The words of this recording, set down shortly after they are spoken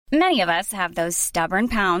Many of us have those stubborn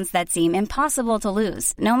pounds that seem impossible to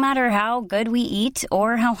lose, no matter how good we eat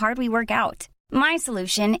or how hard we work out. My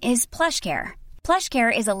solution is PlushCare.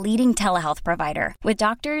 PlushCare is a leading telehealth provider with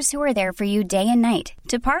doctors who are there for you day and night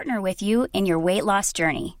to partner with you in your weight loss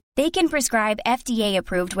journey. They can prescribe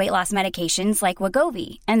FDA-approved weight loss medications like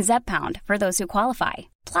Wegovy and Zepbound for those who qualify.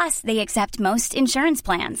 Plus, they accept most insurance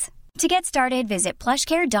plans. To get started, visit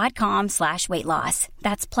plushcare.com/weightloss.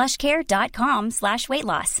 That's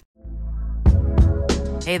plushcare.com/weightloss.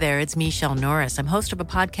 Hey there, it's Michelle Norris. I'm host of a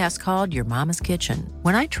podcast called Your Mama's Kitchen.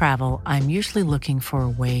 When I travel, I'm usually looking for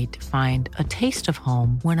a way to find a taste of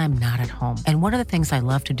home when I'm not at home. And one of the things I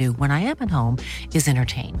love to do when I am at home is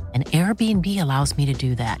entertain. And Airbnb allows me to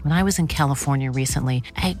do that. When I was in California recently,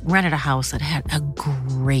 I rented a house that had a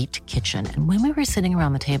great kitchen. And when we were sitting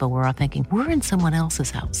around the table, we were all thinking, we're in someone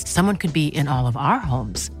else's house. Someone could be in all of our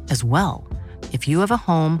homes as well. If you have a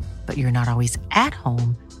home, but you're not always at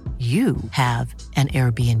home, you have an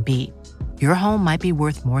Airbnb. Your home might be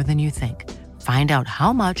worth more than you think. Find out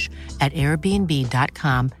how much at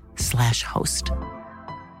airbnb.com/host.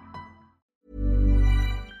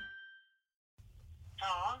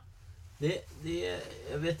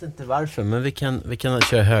 Jag vet inte varför, men vi kan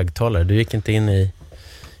köra högtalare. Du gick inte in i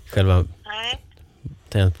själva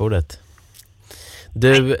tangentbordet.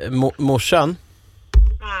 Du, morsan?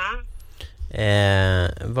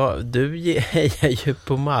 Du hejar ju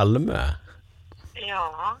på Malmö.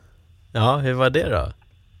 Ja. Ja, hur var det då?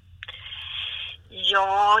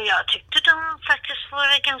 Ja, jag tyckte de faktiskt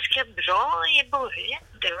var ganska bra i början.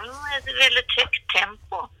 Det var ett väldigt högt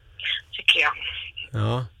tempo, tycker jag.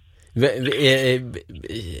 Ja.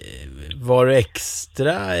 Var du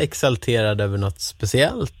extra exalterad över något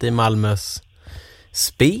speciellt i Malmös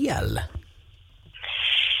spel?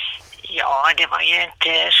 Ja, det var ju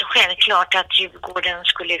inte så självklart att Djurgården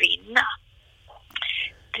skulle vinna.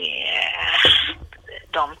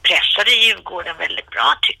 De pressade Djurgården väldigt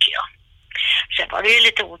bra, tycker jag. Sen var det ju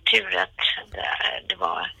lite otur att det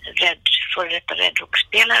var före detta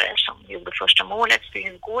Redhawks-spelare som gjorde första målet för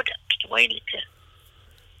Djurgården. Det var ju lite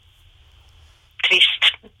trist.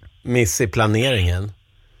 Miss i planeringen.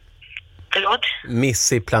 Förlåt?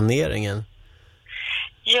 Miss i planeringen.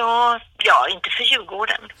 Ja, inte för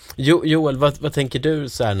Djurgården. Joel, vad tänker du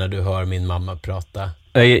så här när du hör min mamma prata?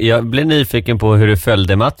 Jag blir nyfiken på hur du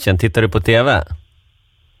följde matchen. Tittar du på TV?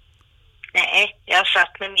 Nej, jag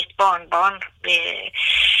satt med mitt barnbarn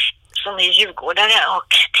som är djurgårdare och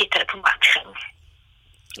tittade på matchen.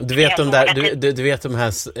 Du vet de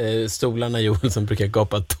här stolarna, Joel, som brukar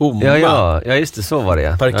gapa tomma. Ja, just det, så var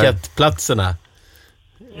det. Parkettplatserna.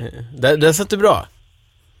 Där satt du bra.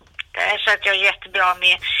 Där satt jag jättebra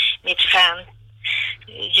med mitt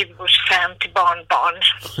Djurgårdsfan till barnbarn.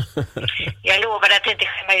 Jag lovade att inte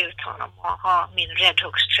skämma ut honom och ha min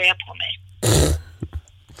Redhawks-tröja på mig.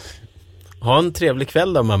 Ha en trevlig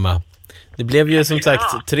kväll då, mamma. Det blev ju som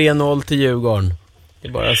sagt 3-0 till Djurgården. Det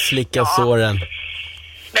är bara att slicka såren.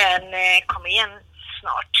 Men kom igen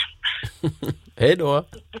snart. Hej då.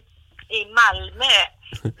 I Malmö.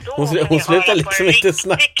 Hon slutar liksom inte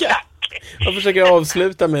snacka. Jag försöker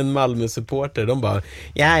avsluta med en Malmö-supporter. De bara,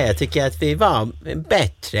 ja, jag tycker att vi var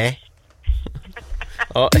bättre.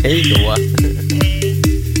 Ja, hej då.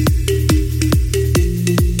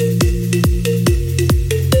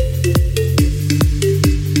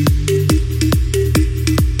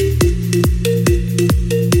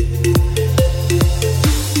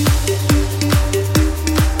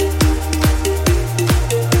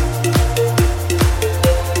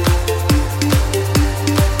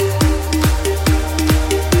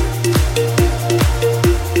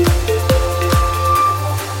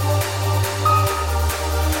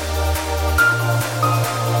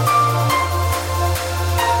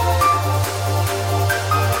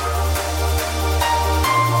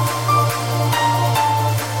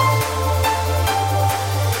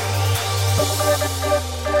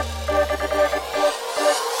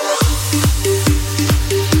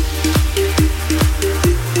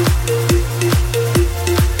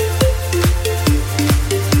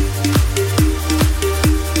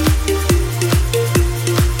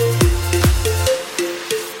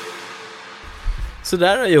 Så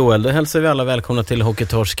där Joel, då hälsar vi alla välkomna till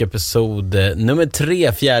Hockeytorsk episod nummer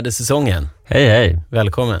 3, 4:e säsongen. Hej.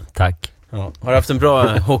 Välkommen. Tack. Ja, har du haft en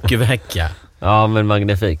bra hockeyvecka? Ja, men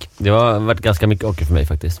magnifik. Det har varit ganska mycket hockey för mig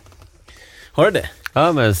faktiskt. Har du det?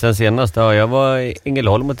 Ja, men sen senast jag var i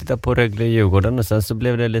Ängelholm och tittade på Rögle i Djurgården och sen så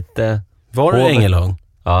blev det lite... Var du i Ängelholm?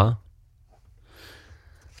 Ja.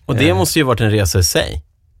 Och det måste ju varit en resa i sig.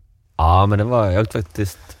 Ja, men det var jag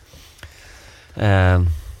faktiskt...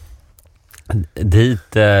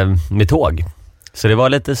 dit med tåg. Så det var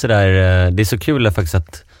lite sådär, det är så kul faktiskt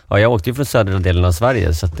att, jag åkte ju från södra delen av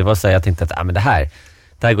Sverige, så att det var så här, jag tänkte att men det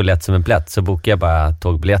här går lätt som en plätt, så bokade jag bara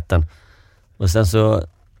tågbiljetten. Och sen så,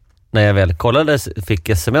 när jag väl kollade, fick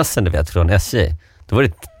sms:en du vet från SJ, då var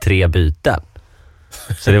det 3 byten.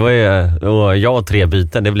 Så det var ju, och jag och 3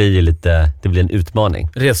 byten, det blir ju lite, det blir en utmaning.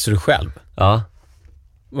 Reser du själv? Ja.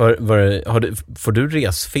 Får du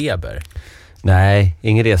resfeber? Nej,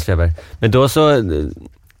 ingen resfeber. Men då så,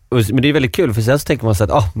 men det är väldigt kul, för sen så tänker man så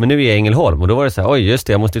att men nu är jag i Ängelholm, och då var det så här, oj just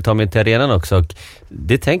det, jag måste ju ta mig till arenan också, och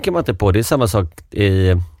det tänker man inte på. Det är samma sak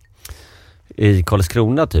i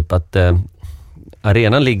Karlskrona typ, att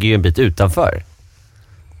arenan ligger ju en bit utanför.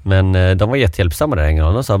 Men de var jättehjälpsamma där i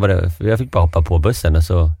Ängelholm, och sa jag fick bara hoppa på bussen, och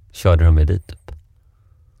så körde de mig dit typ.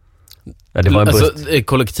 Ja, det var en buss. Alltså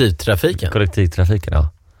kollektivtrafiken? Kollektivtrafiken, ja.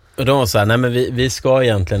 Och de var så här, nej men vi ska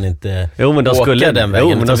egentligen inte åka den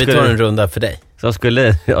vägen, utan vi tar en runda för dig. Så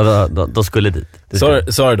de skulle dit.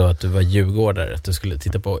 Sa du då att du var djurgårdare, att du skulle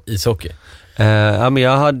titta på ishockey? Ja, men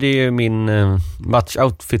jag hade ju min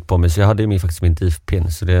matchoutfit på mig, så jag hade ju faktiskt min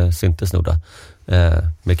DIF-pin, så det syntes nog då,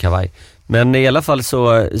 med kavaj. Men i alla fall så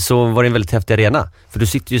var det en väldigt häftig arena, för du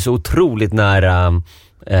sitter ju så otroligt nära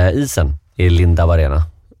isen i Lindab Arena.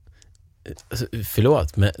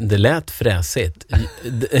 Förlåt, men det lät fräsigt.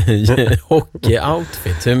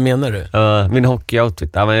 Hockey-outfit, hur menar du? Min hockey-outfit,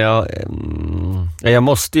 ja, men jag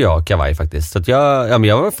måste ju ha kavaj faktiskt. Så att jag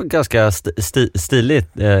var ganska stiligt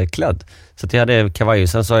klädd. Så att jag hade kavaj, och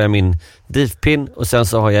sen så har jag min DIF-pin, och sen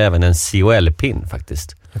så har jag även en COL-pin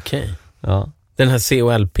faktiskt. Okej. Ja. Den här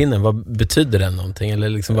COL-pinnen, vad betyder den någonting? Eller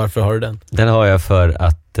liksom, varför har du den? Den har jag för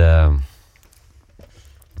att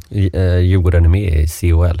Djurgården är med i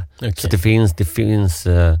COL. Okay. Så det finns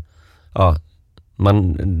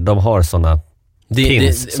de har såna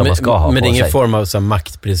pins som man ska ha på sig. Men det är ingen form av så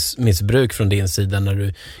maktmissbruk från din sida när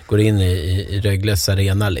du går in i Rögles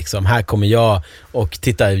arena liksom. Här kommer jag, och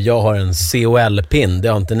titta, jag har en COL-pin, det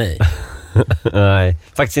har inte ni. Nej,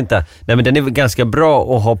 faktiskt inte. Nej, men den är ganska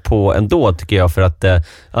bra att ha på ändå, tycker jag, för att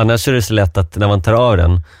annars är det så lätt att när man tar av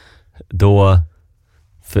den,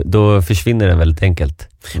 då försvinner den väldigt enkelt.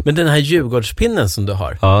 Men den här Djurgårdspinnen som du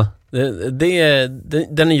har, ja.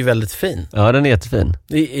 Den är ju väldigt fin. Ja, den är jättefin.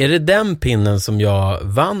 Är det den pinnen som jag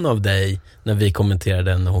vann av dig när vi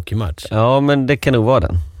kommenterade en hockeymatch? Ja, men det kan nog vara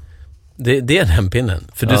den. Det är den pinnen.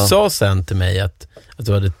 För du sa sen till mig att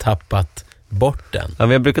du hade tappat bort den. Ja,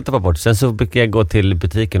 men jag brukar tappa bort. Sen så brukar jag gå till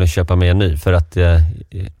butiken och köpa mig en ny, för att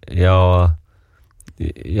jag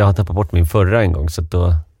har tappat bort min förra en gång, så att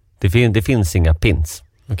då det finns inga pins.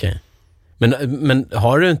 Okej. Men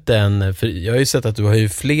har du inte för jag har ju sett att du har ju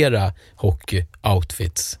flera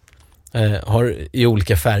hockey-outfits i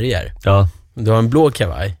olika färger. Ja. Du har en blå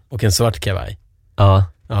kavaj och en svart kavaj. Ja.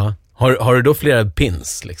 Ja. Har du då flera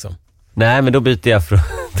pins liksom? Nej, men då byter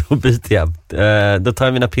jag. Då tar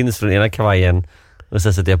jag mina pins från ena kavajen och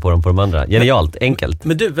sen sätter jag på dem på de andra. Genialt, enkelt.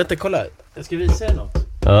 Men du, vänta, kolla. Jag ska visa dig något.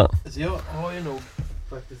 Ja. Alltså jag har ju nog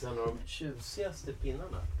faktiskt en av de tjusigaste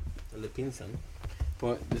pinnarna. Eller pinsen.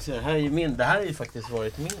 Du ser, det här har ju faktiskt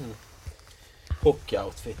varit min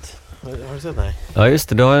hockey-outfit. Har du sett den här? Ja, just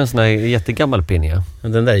det. Du har en sån här jättegammal pin, ja.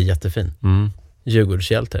 Den där är jättefin.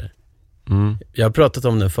 Djurgårdshjältar. Jag har pratat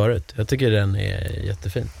om den förut. Jag tycker den är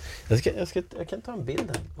jättefin. Jag kan ta en bild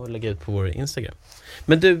här och lägga ut på vår Instagram.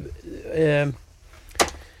 Men du,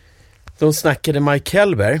 de snackade Mike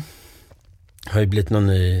Hellberg. Har ju blivit någon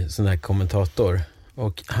ny sån här kommentator.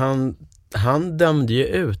 Och han dömde ju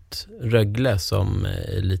ut Rögle som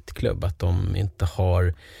elitklubb, att de inte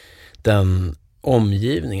har den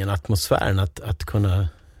omgivningen, atmosfären att kunna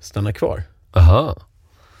stanna kvar. Aha.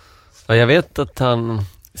 Ja, jag vet att han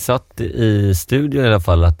satt i studion i alla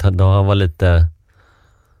fall, att han var lite...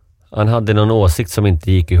 Han hade någon åsikt som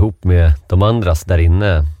inte gick ihop med de andras där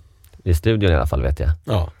inne i studion i alla fall, vet jag.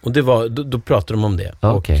 Ja, och det var, då pratade de om det.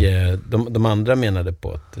 Ah, och okay. De andra menade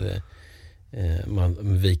på att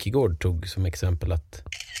Wikegård tog som exempel att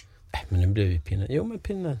men nu blev ju pinnen. Jo, men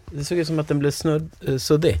pinnen. Det såg ut som att den blev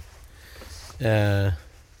suddig.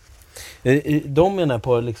 De menar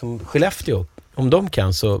på liksom Skellefteå. Om de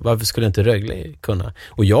kan, så varför skulle inte Rögle kunna?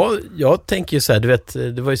 Och jag tänker ju så här, du vet,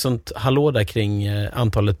 det var ju sånt hallå där kring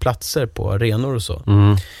antalet platser på arenor och så.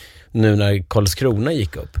 Nu när Karlskrona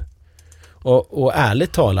gick upp. Och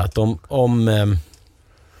ärligt talat,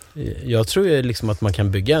 jag tror ju liksom att man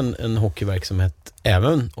kan bygga en hockeyverksamhet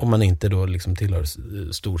även om man inte då liksom tillhör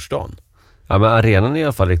storstan. Ja, men arenan är i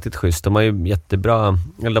alla fall riktigt schysst. De har ju jättebra,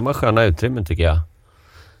 eller de har sköna utrymmen tycker jag.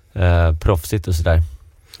 Proffsigt och sådär.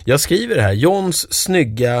 Jag skriver det här, Johns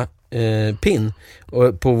snygga pin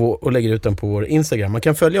och lägger ut den på vår Instagram. Man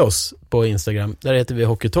kan följa oss på Instagram. Där heter vi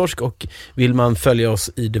Hockeytorsk, och vill man följa oss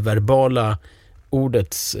i det verbala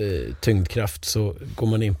ordets tyngdkraft så går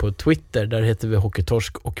man in på Twitter. Där heter vi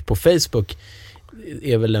Hockeytorsk, och på Facebook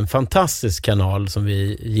är väl en fantastisk kanal som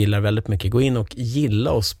vi gillar väldigt mycket. Gå in och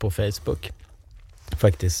gilla oss på Facebook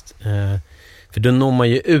faktiskt. För då når man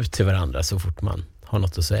ju ut till varandra så fort man har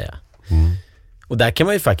något att säga. Och där kan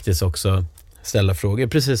man ju faktiskt också ställa frågor,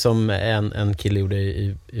 precis som en kille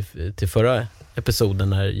gjorde till förra episoden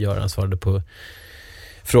när Göran svarade på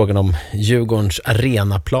frågan om Djurgårdens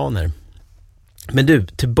arenaplaner. Men du,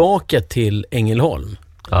 tillbaka till Ängelholm.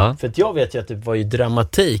 Ja. För att jag vet ju att det var ju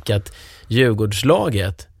dramatik att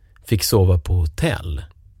Djurgårdslaget fick sova på hotell.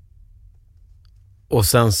 Och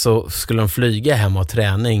sen så skulle de flyga hem och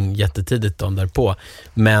träning jättetidigt dagen därpå.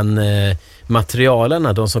 Men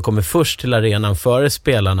materialarna, de som kommer först till arenan före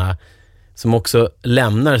spelarna, som också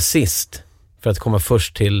lämnar sist för att komma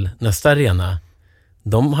först till nästa arena,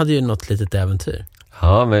 de hade ju något litet äventyr.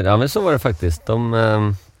 Ja, men så var det faktiskt.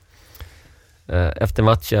 Efter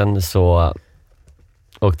matchen så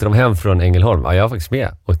åkte de hem från Ängelholm. Ja, jag var faktiskt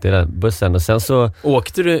med. Åkte i den bussen och sen så...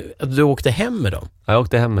 Du åkte hem med dem? Ja, jag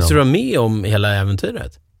åkte hem med dem. Så du var med om hela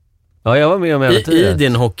äventyret? Ja, jag var med om äventyret. I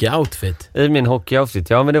din hockeyoutfit? I min hockeyoutfit,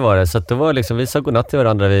 ja men det var det. Så att det var liksom, vi sa godnatt till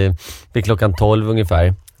varandra vid klockan 12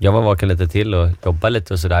 ungefär. Jag var vaken lite till och jobbade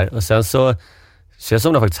lite och sådär. Och sen så jag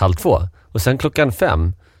somnade faktiskt 1:30. Och sen klockan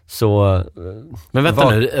 5 så... Men vänta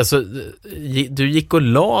nu, alltså, du gick och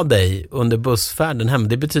la dig under bussfärden hem.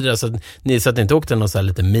 Det betyder alltså att ni inte åkte någon sån här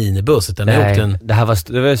lite minibuss, utan ni åkte en...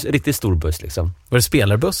 det var en riktigt stor buss liksom. Var det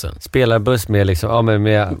spelarbussen? Spelarbuss med liksom, ja men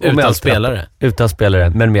med... Utan spelare? Utan spelare,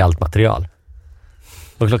 men med allt material.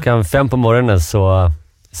 Och klockan 5 på morgonen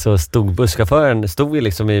så stod busschauffören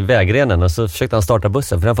liksom i vägrenen och så försökte han starta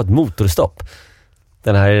bussen för han fått motorstopp.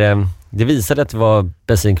 Den här... Det visade att det var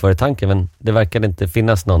bensin kvar i tanken, men det verkade inte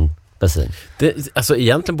finnas någon bensin. Alltså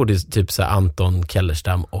egentligen borde typ så här Anton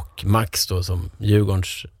Kellerstam och Max då som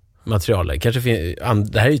Djurgårdens materialare.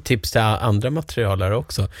 Det här är ju tips till andra materialare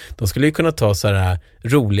också. De skulle ju kunna ta så här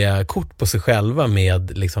roliga kort på sig själva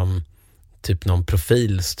med liksom typ någon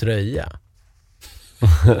profilströja.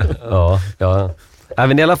 Ja.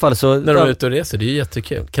 Men i alla fall så... När de är ute och reser, det är ju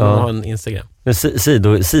jättekul. Kan de ha en Instagram? Men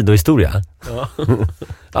sidohistoria. Ja.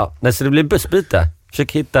 Ja, så det blir bussbyte.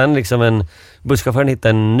 Försök hitta busschauffören hitta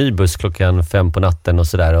en ny buss klockan 5 på natten och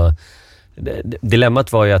sådär. Och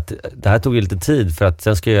dilemmat var ju att det här tog ju lite tid för att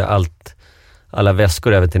sen ska ju alla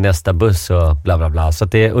väskor över till nästa buss och bla bla bla. Så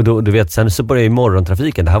att och då, du vet, sen så började ju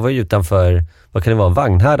morgontrafiken. Det här var ju utanför, vad kan det vara,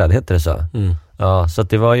 Vagnhärad heter det så? Mm. Ja, så att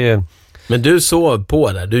det var ju... Men du sov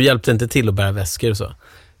på där? Du hjälpte inte till att bära väskor och så?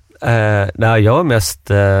 Nej, jag var mest...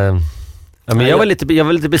 men jag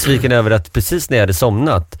var lite besviken över att precis när jag hade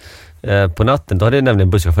somnat på natten, då hade nämligen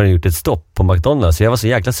busschauffören gjort ett stopp på McDonald's. Så jag var så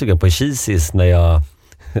jäkla sugen på cheesies när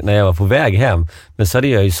jag var på väg hem. Men så hade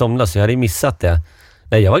jag ju somnat så jag hade missat det.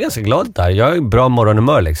 Nej, jag var ganska glad där. Jag är bra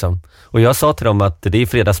morgonhumör liksom. Och jag sa till dem att det är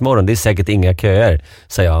fredagsmorgon, det är säkert inga köer,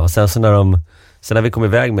 sa jag. Och sen så när vi kom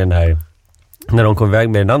iväg med när de kom iväg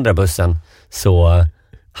med den andra bussen så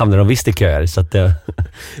hamnade de visst i köer. Så att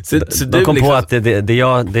så de kom på att det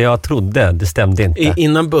jag trodde, det stämde inte.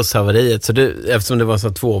 Innan busshaveriet, så eftersom det var en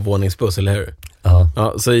sån 2-våningsbuss, eller hur?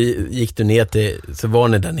 Ja, så gick du ner så var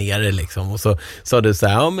ni där nere liksom, och så sa du så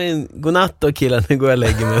här: ja men godnatt då killar, nu går jag och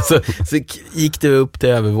lägger mig. Så gick du upp till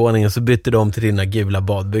övervåningen och så bytte du om till dina gula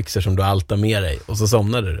badbyxor som du alltid har med dig, och så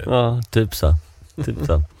somnade du. Ja, typ så.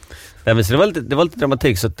 Nej, men så det var lite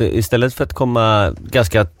dramatik, så att istället för att komma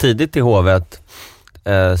ganska tidigt till hovet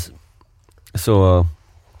så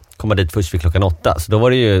komma dit först vid klockan 8. Så då var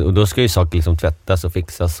det ju, och då ska ju saker liksom tvättas och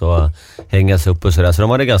fixas och hängas upp och sådär. Så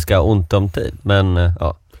de hade ganska ont om tid. Men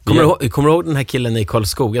ja. Kommer du ihåg den här killen i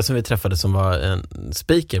Karlskoga som vi träffade som var en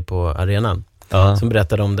speaker på arenan? Ja. Som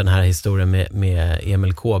berättade om den här historien med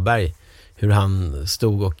Emil Kåberg. Hur han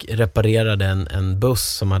stod och reparerade en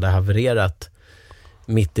buss som hade havererat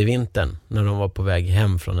mitt i vintern när de var på väg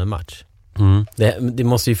hem från en match. Mm. Det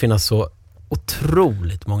måste ju finnas så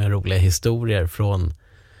otroligt många roliga historier från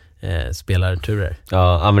spelarturer.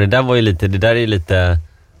 Ja, men det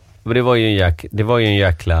var ju en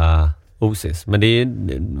jäkla osis. Men det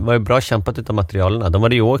var ju bra kämpat utav materialerna. De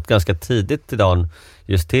hade ju åkt ganska tidigt idag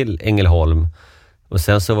just till Ängelholm. Och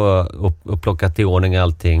sen så var plockat i ordning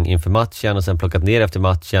allting inför matchen och sen plockat ner efter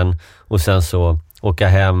matchen och sen så åka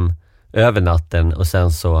hem över natten och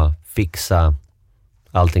sen så fixa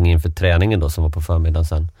allting inför träningen då som var på förmiddagen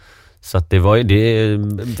sen. Så att det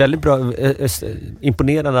är väldigt bra,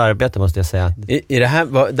 imponerande arbete måste jag säga. I det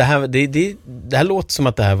här låter som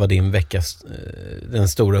att det här var din veckas, den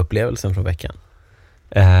stora upplevelsen från veckan.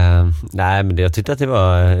 Nej, men jag tyckte att det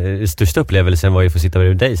var största upplevelsen var ju att få sitta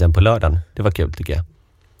med dig sen på lördagen. Det var kul tycker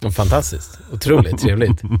jag. Fantastiskt, otroligt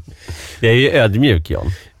trevligt. Jag är ju ödmjuk,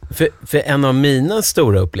 John. För en av mina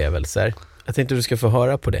stora upplevelser, jag tänkte du ska få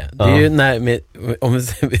höra på det. Det är ju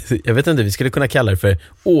jag vet inte, vi skulle kunna kalla det för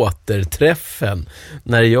återträffen.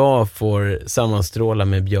 När jag får sammanstråla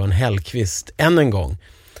med Björn Hellkvist än en gång.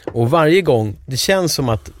 Och varje gång, det känns som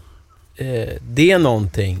att det är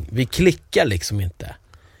någonting, vi klickar liksom inte.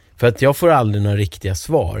 För att jag får aldrig några riktiga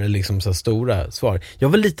svar, eller liksom så stora svar. Jag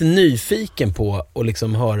var lite nyfiken på att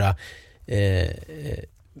liksom höra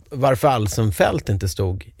varför Alsenfelt inte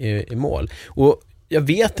stod i mål. Och jag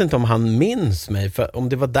vet inte om han minns mig, för om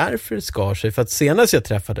det var därför det skar sig. För att senast jag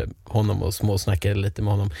träffade honom och småsnackade lite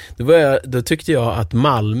med honom, då tyckte jag att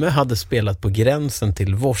Malmö hade spelat på gränsen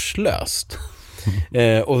till vårdslöst.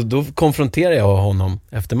 Och då konfronterade jag honom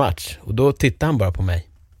efter match. Och då tittade han bara på mig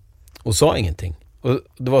och sa ingenting. Och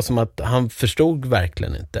det var som att han förstod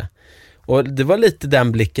verkligen inte. Och det var lite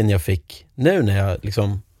den blicken jag fick nu när jag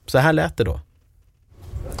liksom, så här lät det då.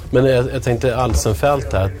 Men jag tänkte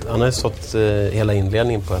Alsenfelt här, att han har ju stått hela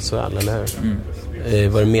inledningen på SHL, eller hur?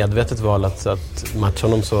 Var det medvetet val att matcha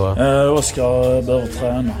honom så? Oskar behöver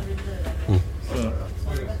träna.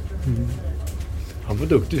 Han var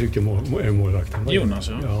duktig tycker målvakten. Jonas,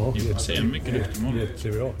 ja. Jonas är en mycket duktig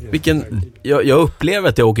målvakt. Jag upplever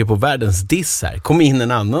att jag åker på världens diss här. Kom in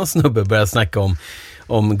en annan snubbe och började snacka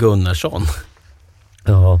om Gunnarsson.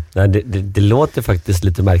 Ja, det låter faktiskt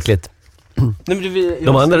lite märkligt. Nej,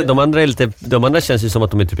 men de andra känns ju som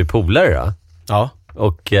att de är typ polare då. Ja.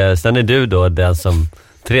 Och sen är du då den som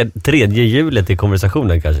tredje hjulet i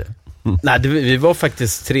konversationen kanske. Nej, vi var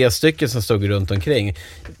faktiskt 3 stycken som stod runt omkring.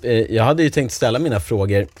 Jag hade ju tänkt ställa mina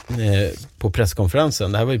frågor på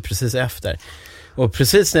presskonferensen. Det här var ju precis efter. Och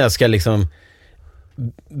precis när jag ska liksom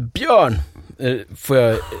Björn,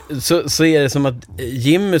 så är det som att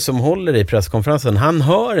Jimmy som håller i presskonferensen, han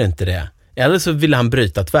hör inte det. Eller så vill han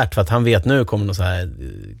bryta tvärt för att han vet nu kommer någon så här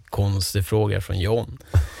konstig fråga från John.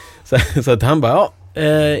 Så att han bara,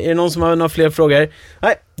 är det någon som har några fler frågor?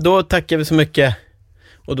 Nej, då tackar vi så mycket.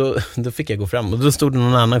 Och då fick jag gå fram. Och då stod det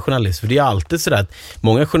någon annan journalist. För det är alltid så att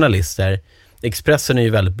många journalister, Expressen är ju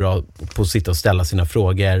väldigt bra på att sitta och ställa sina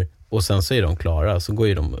frågor. Och sen så är de klara. Så går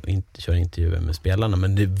ju de och kör intervjuer med spelarna.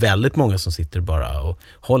 Men det är väldigt många som sitter bara och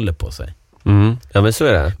håller på sig. Ja, men så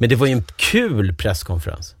är det. Men det var ju en kul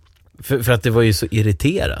presskonferens. För att det var ju så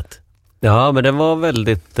irriterat. Ja, men den var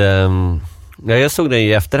väldigt... jag såg den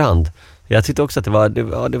i efterhand. Jag tyckte också att det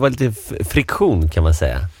var lite friktion kan man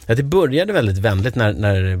säga. Ja, det började väldigt vänligt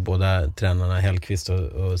när båda tränarna Hellkvist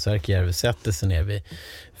och Särkijärvi sätter sig ner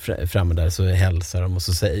framme där, så hälsar de och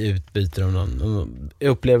så utbyter de någon. Jag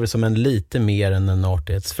upplever det som en lite mer än en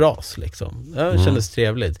artighetsfras liksom. Ja, det kändes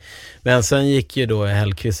trevligt. Men sen gick ju då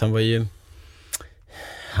Hellkvist,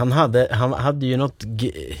 han hade ju något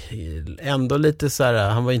ändå lite så här,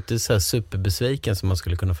 han var inte så här superbesviken som man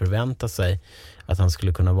skulle kunna förvänta sig att han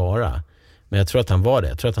skulle kunna vara. Men jag tror att han var det.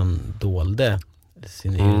 Jag tror att han dolde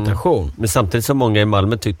sin irritation. Men samtidigt som många i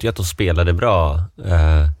Malmö tyckte ju att de spelade bra.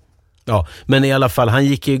 Ja, men i alla fall, han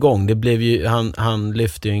gick igång. Det blev ju, han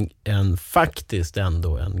lyfte ju faktiskt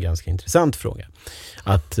ändå en ganska intressant fråga.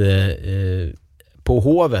 Att på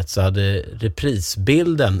Hovet så hade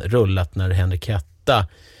reprisbilden rullat när Henrik Hetta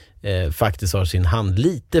faktiskt har sin hand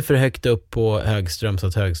lite för högt upp på Högström, så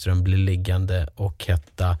att Högström blir liggande och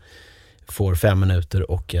Hetta får 5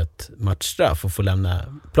 minuter och ett matchstraff och får lämna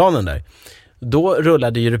planen där. Då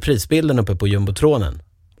rullade ju reprisbilden uppe på jumbotronen.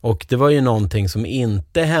 Och det var ju någonting som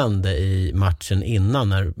inte hände i matchen innan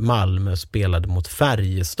när Malmö spelade mot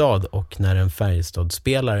Färjestad och när en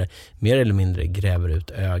Färjestad-spelare mer eller mindre gräver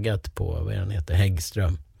ut ögat på, vad han heter,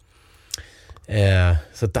 Häggström.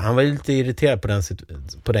 Så att han var lite irriterad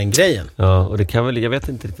på den grejen. Ja, och det kan väl, jag vet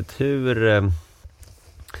inte riktigt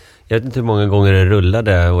jag vet inte hur många gånger det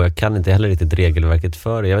rullade och jag kan inte heller riktigt regelverket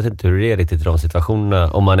för det. Jag vet inte hur det är riktigt i de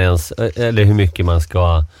situationerna, om man ens, eller hur mycket man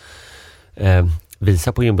ska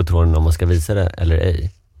visa på jumbotronen, om man ska visa det eller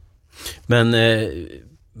ej. Men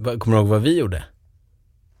kommer du ihåg vad vi gjorde?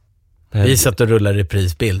 Vi satt och rullade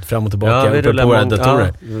reprisbild fram och tillbaka uppe på våra datorer.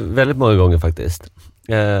 Ja, väldigt många gånger faktiskt.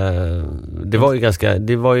 Det var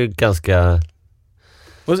ju ganska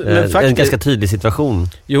en ganska tydlig situation.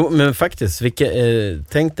 Jo, men faktiskt,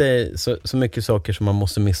 tänk dig så mycket saker som man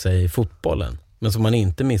måste missa i fotbollen, men som man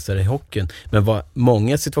inte missar i hockeyn. Men vad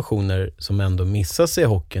många situationer som ändå missas i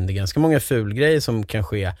hockeyn, det är ganska många fulgrejer som kan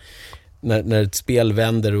ske när ett spel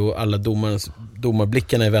vänder och alla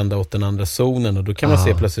domarblickarna är vända åt den andra zonen, och då kan man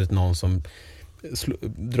se plötsligt någon som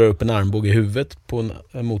drar upp en armbåge i huvudet på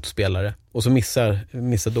en motspelare, och så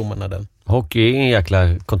missar domarna den. Hockey är en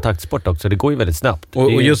jäkla kontaktsport också, det går ju väldigt snabbt.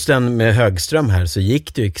 Och just den med Högström här, så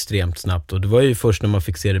gick det ju extremt snabbt, och det var ju först när man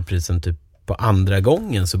fick se reprisen typ på andra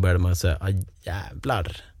gången så började man säga,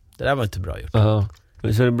 jävlar, det där var inte bra gjort. Ja,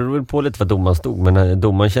 så det beror väl på lite vad domaren stod, men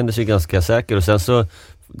domaren kände sig ganska säker, och sen så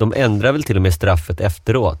de ändrar väl till och med straffet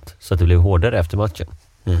efteråt så att det blev hårdare efter matchen.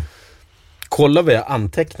 Kolla vad jag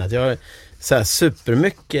antecknat. Jag har så här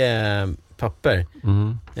supermycket papper.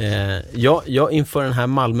 Jag inför den här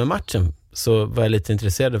Malmö-matchen så var jag lite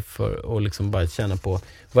intresserad för att liksom bara känna på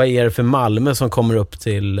vad är det för Malmö som kommer upp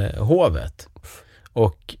till Hovet.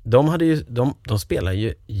 Och de spelar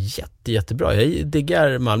ju jättebra. Jag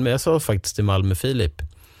diggar Malmö. Jag sa faktiskt till Malmö Filip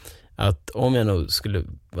att om jag nog skulle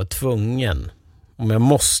vara tvungen, om jag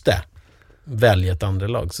måste välja ett andra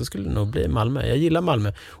lag, så skulle det nog bli Malmö. Jag gillar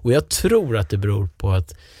Malmö. Och jag tror att det beror på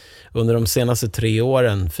att under de senaste 4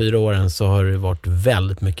 åren så har det varit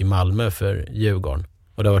väldigt mycket Malmö för Djurgården.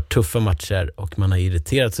 Och det har varit tuffa matcher och man har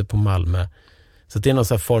irriterat sig på Malmö. Så det är någon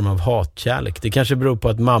sån här form av hatkärlek. Det kanske beror på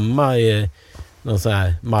att mamma är någon sån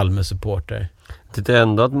här Malmö-supporter. Jag tyckte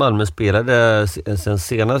ändå att Malmö spelade, sen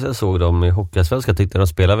senast jag såg dem i Hockeyallsvenskan, tyckte de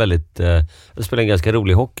spelade väldigt, de spelade en ganska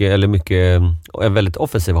rolig hockey, eller en väldigt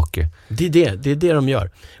offensiv hockey. Det är det de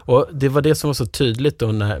gör. Och det var det som var så tydligt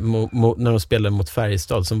då när de spelade mot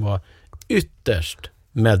Färjestad, som var ytterst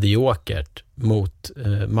mediokert mot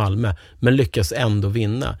Malmö, men lyckas ändå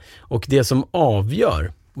vinna. Och det som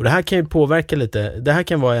avgör, och det här kan ju påverka lite, det här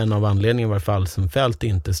kan vara en av anledningarna i varje fall som Fält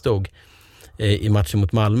inte stod i matchen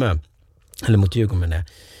mot Malmö, eller mot Djurgården,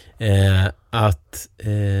 att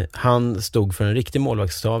han stod för en riktig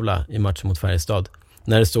målvaktstavla i matchen mot Färjestad.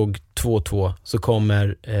 När det stod 2-2 så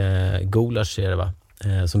kommer Gulas,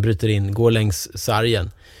 som bryter in, går längs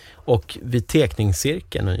sargen, och vid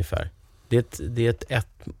tekningscirkeln ungefär, det är ett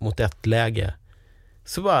 1-mot-1 läge,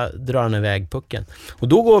 så bara drar han iväg pucken, och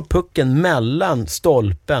då går pucken mellan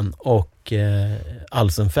stolpen och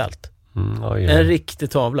Alsenfelt. En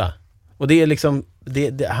riktig tavla. Och det är liksom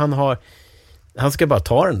han ska bara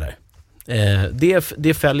ta den där.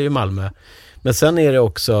 Det fäller ju Malmö. Men sen är det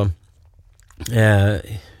också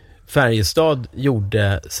Färjestad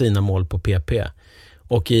gjorde sina mål på PP.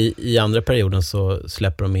 Och i andra perioden så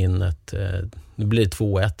släpper de in det blir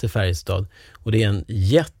 2-1 till Färjestad. Och det är en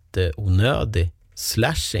jätteonödig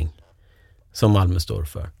slashing som Malmö står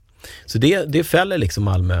för. Så det fäller liksom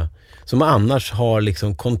Malmö, som annars har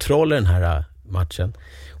liksom kontroll i den här matchen.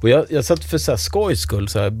 Och jag satt för så här skojs skull,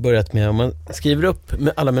 så har jag börjat med, om man skriver upp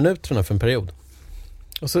med alla minuterna för en period,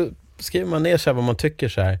 och så skriver man ner så här vad man tycker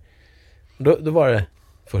så här. Då var det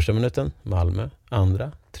första minuten Malmö,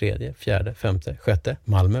 andra, tredje, fjärde, femte, sjätte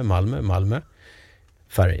Malmö,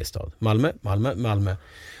 Färjestad, Malmö.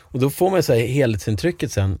 Och då får man så här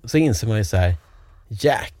helhetsintrycket, sen så inser man ju så här,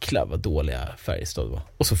 jäkla vad dåliga Färjestad var.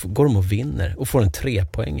 Och så går de och vinner och får en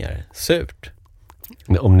 3-poängare. Surt.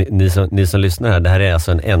 Om ni som lyssnar här, det här är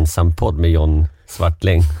alltså en ensam podd med John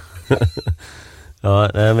Svartling. Ja,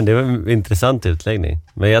 men det var en intressant utläggning.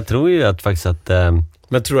 Men jag tror ju att faktiskt att...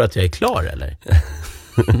 Men tror du att jag är klar, eller?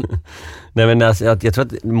 Nej, men alltså, jag tror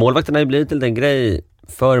att målvakterna har blivit en liten grej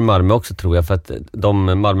för Malmö också, tror jag. För att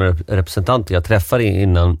de Malmö-representanter jag träffade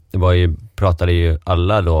innan pratade ju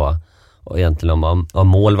alla då och egentligen om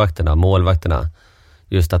målvakterna.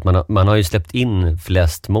 Just att man har ju släppt in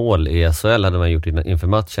flest mål i SHL, hade man gjort inför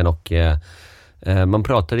matchen, och man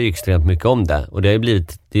pratade ju extremt mycket om det. Och det har ju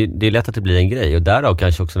blivit, det är lätt att det blir en grej, och därav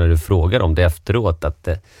kanske också när du frågar om det efteråt, att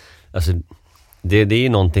alltså, det är ju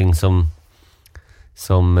någonting som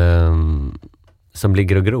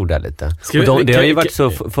ligger och gror där lite. Det har ju varit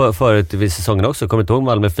så förut vid säsongen också. Kommer du ihåg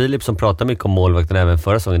Malmö Filip som pratar mycket om målvakterna även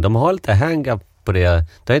förra säsongen? De har lite hang-up på det.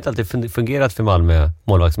 Det har inte alltid fungerat för Malmö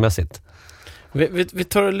målvaktsmässigt. Vi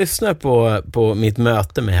tar och lyssnar på mitt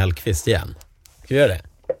möte med Hellqvist igen. Ska vi göra det?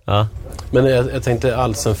 Ja. Men jag tänkte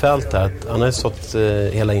Alsenfelt här, att han har ju sått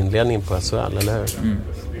hela inledningen på SHL, eller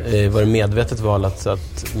hur? Var det medvetet val att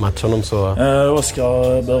matcha honom så?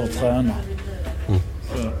 Oskar behöver träna.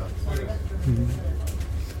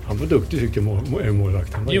 Han var duktig, tycker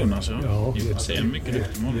målvakten. Jonas, ja. Jonas är en mycket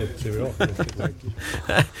duktig mål.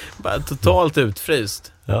 Bara totalt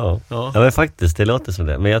utfryst. Ja, men faktiskt, det låter som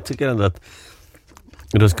det. Men jag tycker ändå att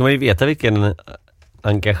då ska man ju veta vilken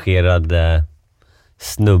engagerad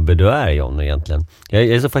snubbe du är, John, egentligen. Jag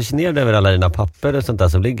är så fascinerad över alla dina papper och sånt där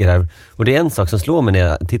som ligger här. Och det är en sak som slår mig när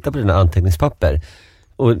jag tittar på dina anteckningspapper.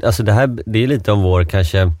 Och alltså det är lite om vår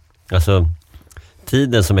kanske, alltså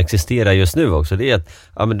tiden som existerar just nu också. Det är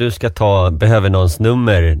att men du ska behöver någons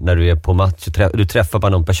nummer när du är på match och du träffar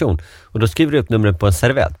bara någon person. Och då skriver du upp numret på en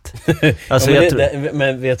servett. Alltså,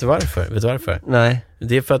 men vet du varför? Nej.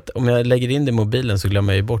 Det är för att om jag lägger in det i mobilen så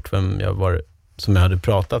glömmer jag ju bort vem jag var som jag hade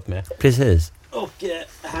pratat med. Precis. Och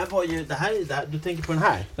här var ju det här, du tänker på den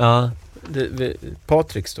här. Ja.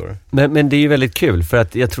 Patrik står. Men det är ju väldigt kul för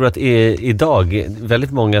att jag tror att idag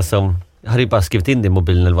väldigt många som hade ju bara skrivit in det i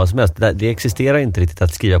mobilen eller vad som helst. Det existerar inte riktigt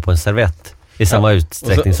att skriva på en servett i samma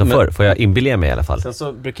utsträckning som förr. Får jag inbilla mig i alla fall. Sen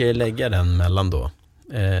så brukar jag lägga den mellan då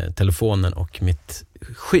telefonen och mitt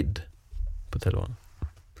skydd på telefonen.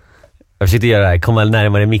 Jag försökte göra det här, komma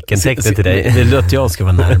närmare micken-tecknet till dig. Det låter jag ska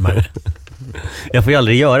vara närmare. Jag får ju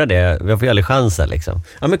aldrig göra det. Jag får ju aldrig chansen liksom.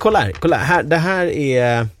 Ja men kolla här. Det här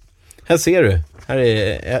är... Här ser du. Här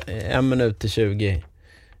är 1 minut till 20.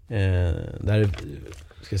 Där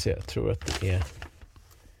ska se, jag tror att det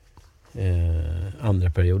är andra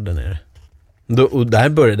perioden är det. Och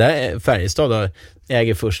där Färjestad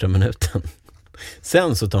äger första minuten.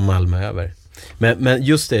 Sen så tar Malmö över. Men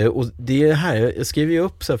just det, och det är här, jag skriver ju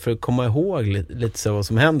upp så här för att komma ihåg lite så vad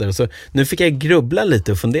som händer. Så nu fick jag grubbla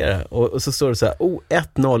lite och fundera. Och så står det så här,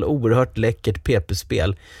 1-0, oerhört läckert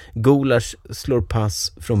PP-spel. Gulasch slår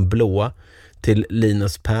pass från blå till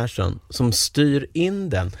Linus Persson som styr in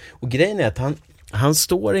den. Och grejen är att han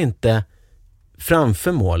står inte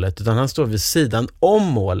framför målet utan han står vid sidan om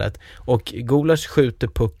målet. Och Gulasch skjuter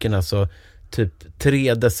pucken alltså typ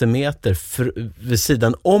 3 decimeter vid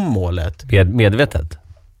sidan om målet. Medvetet?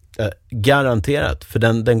 Garanterat, för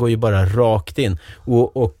den går ju bara rakt in.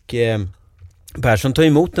 Och Persson tar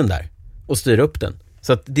emot den där och styr upp den.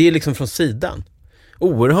 Så att det är liksom från sidan.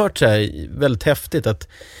 Oerhört så här, väldigt häftigt att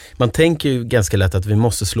man tänker ju ganska lätt att vi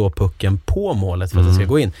måste slå pucken på målet för att det ska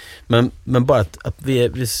gå in. Men bara att vi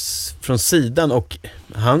är från sidan och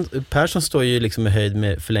Persson står ju liksom i höjd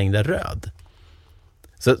med förlängda röd.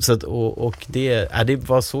 Så det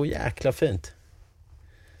var så jäkla fint.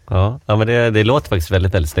 Ja men det låter faktiskt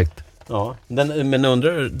väldigt, väldigt snyggt. Ja, men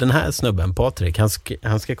undrar den här snubben, Patrik,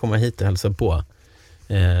 han ska komma hit och hälsa på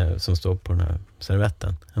som står på den här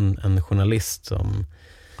servetten. En journalist som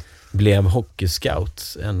blev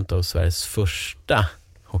hockeyscout, en av Sveriges första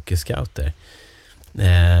hockeyscouter.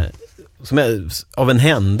 Som är av en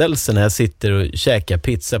händelse när jag sitter och käkar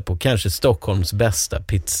pizza på kanske Stockholms bästa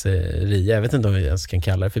pizzeria. Jag vet inte om jag ens kan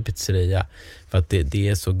kalla det för pizzeria för att det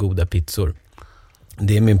är så goda pizzor.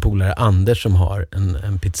 Det är min polare Anders som har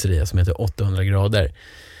en pizzeria som heter 800 grader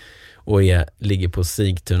och ligger på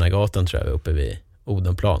Sigtunagatan tror jag uppe vid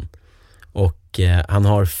Odenplan. Och han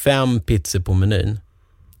har 5 pizzor på menyn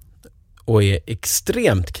och är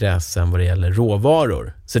extremt kräsen vad det gäller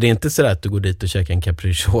råvaror. Så det är inte så att du går dit och käkar en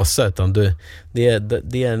capricciosa utan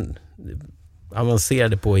det är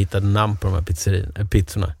avancerade på att hitta namn på de här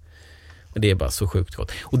pizzorna. Och det är bara så sjukt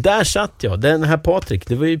gott. Och där satt jag. Den här Patrik,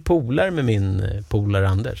 det var ju polare med min polare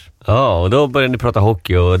Anders. Ja, och då började ni prata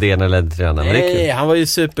hockey och det ena ledde till det andra. Nej, han var ju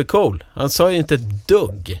supercool. Han sa ju inte ett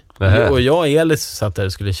dugg. Och jag och Elis satt där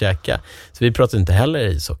och skulle käka. Så vi pratade inte heller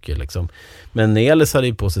ishockey liksom. Men Elis hade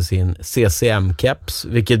ju på sig sin CCM-caps,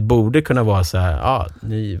 vilket borde kunna vara så här,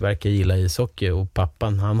 ni verkar gilla ishockey och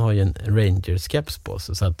pappan, han har ju en Rangers-caps på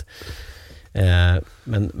sig. Så att,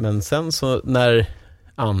 men sen så när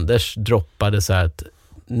Anders droppade så här att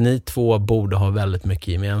ni två borde ha väldigt mycket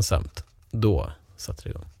gemensamt, då satte det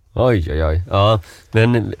igång. Oj. Ja,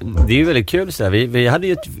 men det är ju väldigt kul så här. Vi hade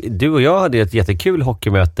ju du och jag hade ju ett jättekul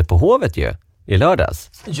hockeymöte på Hovet ju i lördags.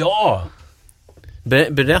 Ja.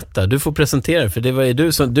 Berätta, du får presentera för det var ju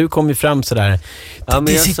du kom ju fram så där.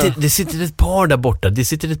 Det sitter ett par där borta.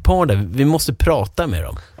 Vi måste prata med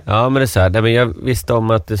dem. Ja, men det är så här, men jag visste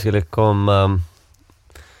om att det skulle komma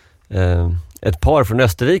ett par från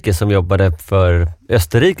Österrike som jobbade för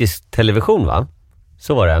österrikisk television, va?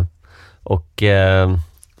 Så var det. Och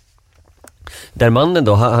där mannen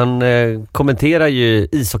då, han kommenterar ju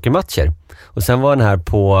ishockeymatcher. Och sen var han här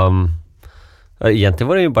på... egentligen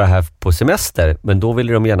var det ju bara här på semester, men då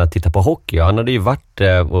ville de gärna titta på hockey. Han hade ju varit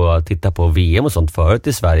och tittat på VM och sånt förut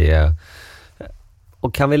i Sverige.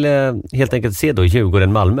 Och han ville helt enkelt se då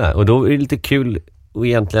Djurgården-Malmö. Och då är det lite kul och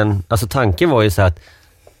egentligen... Alltså tanken var ju så att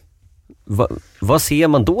vad ser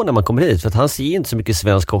man då när man kommer hit? För att han ser ju inte så mycket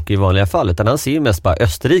svensk hockey i vanliga fall, utan han ser ju mest bara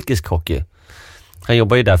österrikisk hockey. Han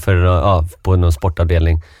jobbar ju där på någon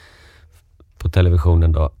sportavdelning på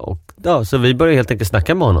televisionen då. Och så vi började helt enkelt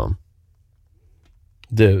snacka med honom.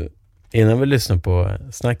 Du, innan vi lyssnar på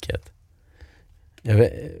snacket.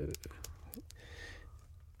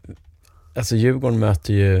 Alltså Djurgården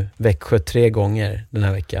möter ju Växjö 3 gånger den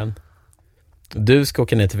här veckan. Du ska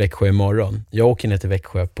åka ner till Växjö imorgon. Jag åker ner till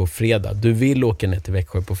Växjö på fredag. Du vill åka ner till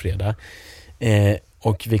Växjö på fredag.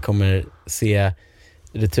 Och vi kommer se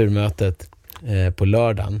returmötet på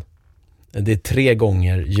lördagen. Det är 3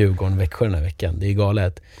 gånger Djurgården-Växjö den här veckan. Det är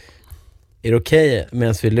galet. Är det okej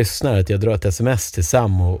medan vi lyssnar att jag drar ett sms till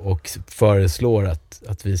Sam och föreslår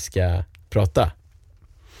att vi ska prata?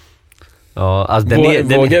 Ja, alltså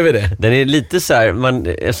vågar vi det? Den är lite så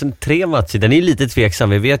här, alltså 3 matcher, den är lite tveksam.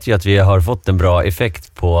 Vi vet ju att vi har fått en bra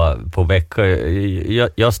effekt på Växjö.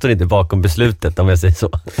 Jag står inte bakom beslutet, om jag säger så.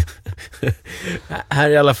 Här är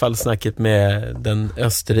i alla fall snacket med den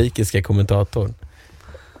österrikiska kommentatorn.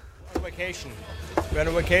 We're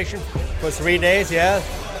on vacation for 3 days, yeah.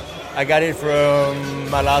 I got it from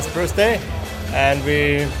my last birthday, and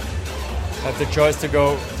we have the choice to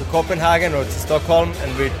go to Copenhagen or to Stockholm,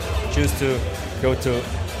 and we choose to go to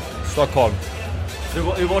Stockholm. So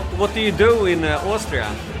what do you do in Austria?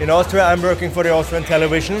 In Austria, I'm working for the Austrian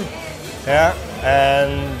television, yeah,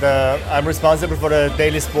 and I'm responsible for the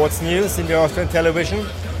daily sports news in the Austrian television,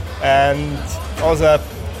 and also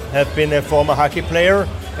have been a former hockey player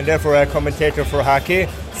and therefore a commentator for hockey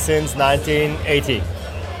since 1980.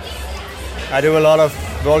 I do a lot of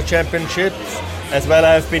World Championships as well.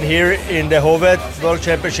 I've been here in the Hovet World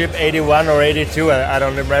Championship 81 or 82, I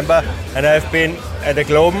don't remember, and I've been at the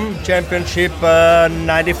Globen Championship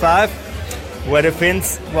 95, where the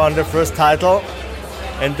Finns won the first title,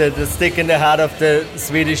 and the stick in the heart of the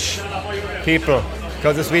Swedish people,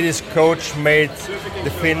 because the Swedish coach made the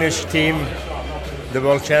Finnish team the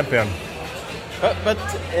world champion. But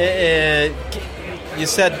you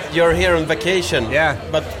said you're here on vacation. Yeah.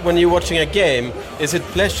 But when you're watching a game, is it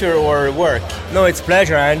pleasure or work? No, it's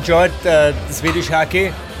pleasure. I enjoyed the Swedish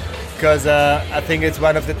hockey because I think it's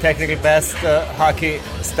one of the technical best hockey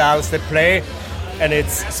styles they play, and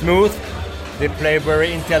it's smooth. They play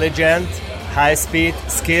very intelligent, high speed,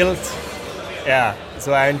 skilled. Yeah.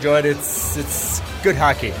 So I enjoyed it. It's good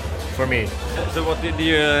hockey for me. So what did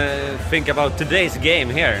you think about today's game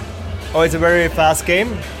here? Oh, it's a very fast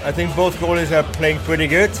game. I think both goalies are playing pretty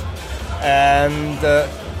good, and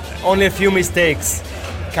only a few mistakes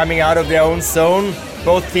coming out of their own zone.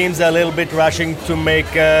 Both teams are a little bit rushing to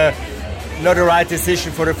make not the right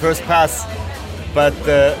decision for the first pass, but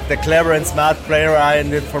the clever and smart player are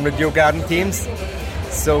from the Djurgården teams.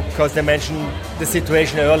 So, because they mentioned the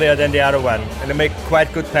situation earlier than the other one, and they make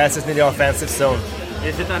quite good passes in the offensive zone.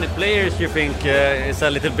 Is it any players you think is a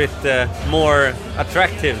little bit more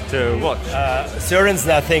attractive to watch? Sørensen,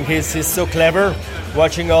 I think he's so clever.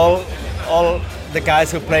 Watching all the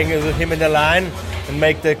guys who are playing with him in the line and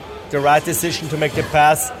make the right decision to make the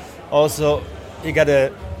pass. Also, he got a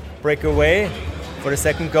breakaway for the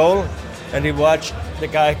second goal, and he watched the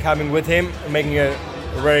guy coming with him making a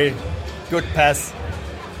very good pass.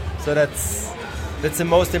 So that's the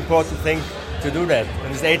most important thing to do that.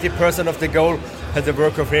 And it's 80% of the goal has the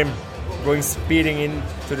work of him going speeding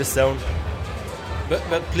into the zone.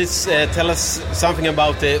 But please tell us something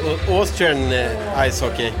about the Austrian ice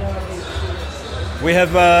hockey. We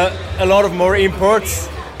have a lot of more imports,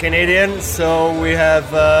 Canadian, so we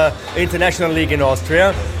have international league in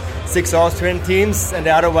Austria, 6 Austrian teams, and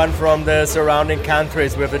the other one from the surrounding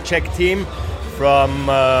countries. We have the Czech team from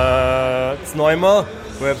Znojmo,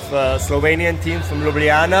 we have Slovenian team from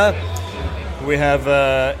Ljubljana, we have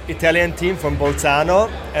an Italian team from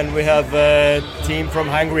Bolzano, and we have a team from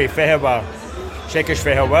Hungary, Fehérvár,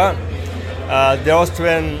 Székesfehérvár. The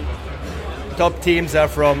Austrian top teams are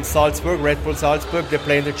from Salzburg, Red Bull Salzburg. They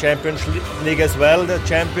play in the Champions League as well. The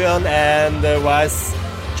champion and the vice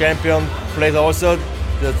champion plays also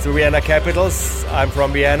the Vienna Capitals. I'm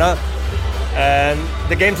from Vienna. And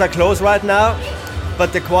the games are close right now,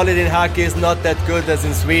 but the quality in hockey is not that good as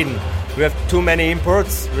in Sweden. We have too many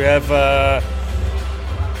imports. We have,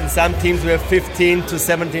 in some teams, we have 15 to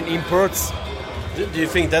 17 imports. Do you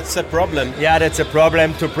think that's a problem? Yeah, that's a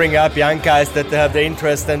problem to bring up young guys that have the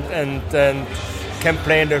interest and can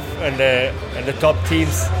play in the top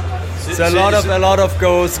teams. So a lot of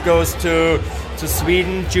goes to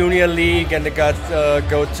Sweden Junior League, and they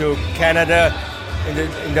go to Canada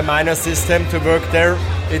in the minor system to work there.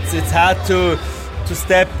 It's hard to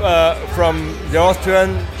step from the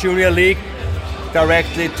Austrian Junior League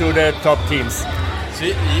directly to the top teams. So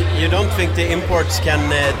you don't think the imports can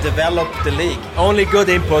develop the league? Only good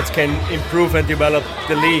imports can improve and develop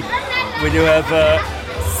the league. We do have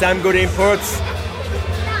some good imports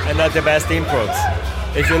and not the best imports.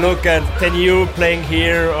 If you look at Tenu playing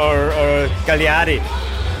here or Cagliari,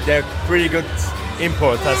 they're pretty good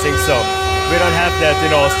imports, I think so. We don't have that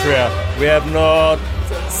in Austria. We have not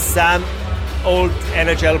some old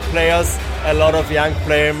NHL players, a lot of young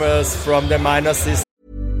players from the minor system.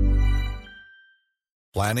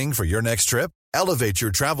 Planning for your next trip? Elevate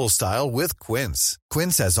your travel style with Quince.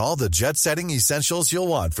 Quince has all the jet-setting essentials you'll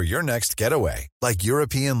want for your next getaway, like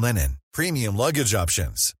European linen, premium luggage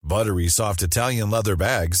options, buttery soft Italian leather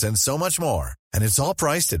bags, and so much more. And it's all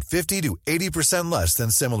priced at 50 to 80% less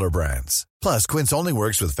than similar brands. Plus, Quince only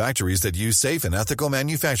works with factories that use safe and ethical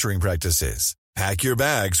manufacturing practices. Pack your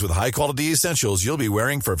bags with high-quality essentials you'll be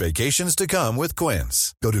wearing for vacations to come with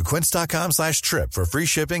Quince. Go to quince.com/trip for free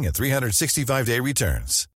shipping and 365-day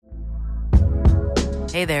returns.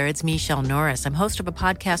 Hey there, it's Michelle Norris. I'm host of a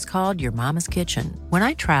podcast called Your Mama's Kitchen. When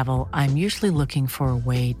I travel, I'm usually looking for a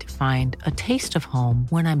way to find a taste of home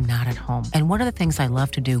when I'm not at home. And one of the things I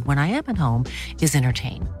love to do when I am at home is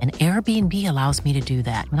entertain. And Airbnb allows me to do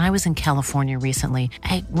that. When I was in California recently,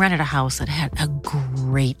 I rented a house that had a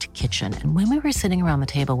great kitchen. And when we were sitting around the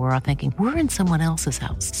table, we were all thinking, we're in someone else's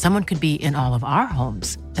house. Someone could be in all of our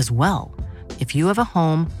homes as well. If you have a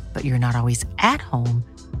home, but you're not always at home,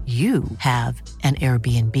 you have an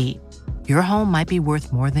Airbnb. Your home might be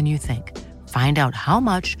worth more than you think. Find out how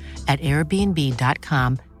much at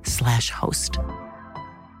airbnb.com/host.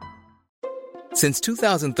 Since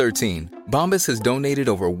 2013, Bombas has donated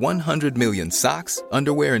over 100 million socks,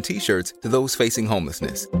 underwear, and T-shirts to those facing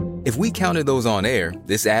homelessness. If we counted those on air,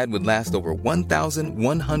 this ad would last over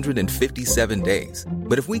 1,157 days.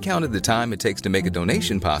 But if we counted the time it takes to make a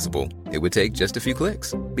donation possible, it would take just a few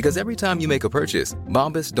clicks. Because every time you make a purchase,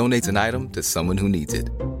 Bombas donates an item to someone who needs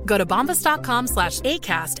it. Go to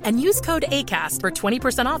bombas.com/ACAST and use code ACAST for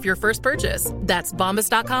 20% off your first purchase. That's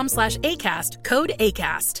bombas.com/ACAST, code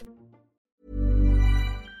ACAST.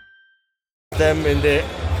 Them in the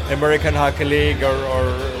American Hockey League or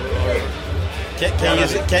Can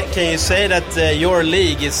you say that your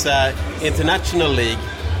league is an international league?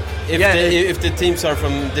 If the teams are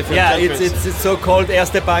from different countries? Yeah, it's so-called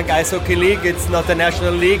Erste Bank Ice Hockey League. It's not a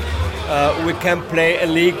national league. We can play a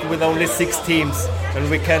league with only 6 teams. And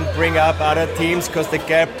we can bring up other teams because the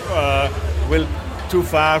gap will too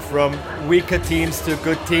far from weaker teams to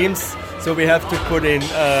good teams. So we have to put in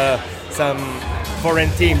some foreign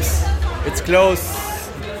teams. It's close.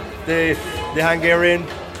 The Hungarian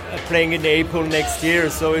playing in April next year,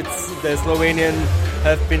 so it's the Slovenian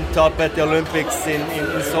have been top at the Olympics in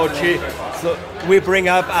Sochi. So we bring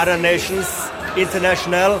up other nations,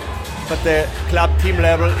 international, but the club team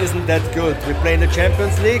level isn't that good. We play in the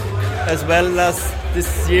Champions League as well as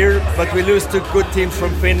this year, but we lose to good teams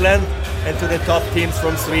from Finland and to the top teams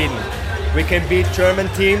from Sweden. We can beat German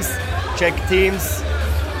teams, Czech teams,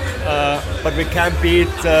 but we can't beat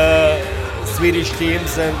Swedish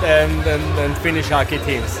teams and Finnish hockey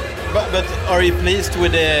teams. But are you pleased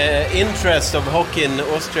with the interest of hockey in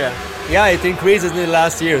Austria? Yeah, it increases in the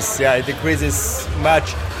last years. Yeah, it increases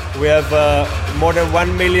much. We have more than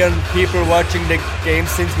 1 million people watching the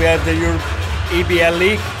games since we have the EBL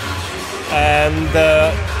League. And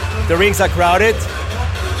the rinks are crowded.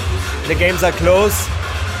 The games are close.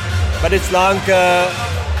 But it's long,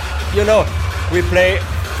 we play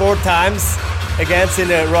 4 times against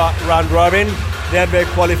in a round robin. Then we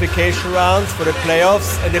have qualification rounds for the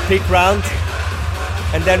playoffs and the peak round.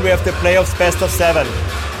 And then we have the playoffs best of 7.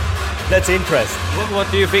 That's interest.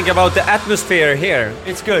 What do you think about the atmosphere here?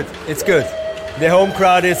 It's good. It's good. The home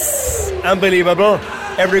crowd is unbelievable.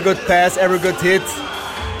 Every good pass, every good hit,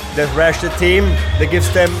 they rush the team. That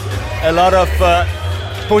gives them a lot of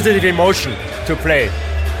positive emotion to play.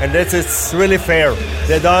 And it's really fair.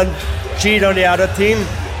 They don't cheat on the other team.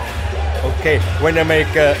 Okay, when they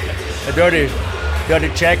make a dirty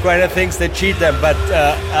check or anything, they cheat them. But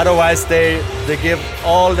otherwise, they give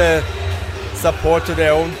all the support to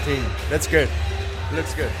their own team. That's good.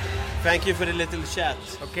 Looks good. Thank you for the little chat.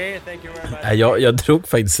 Okay, thank you very much. Jag drog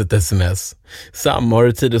faktiskt ett sms. Sam, har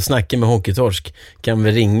du tid att snacka med Hockeytorsk? Kan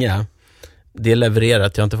vi ringa? Det är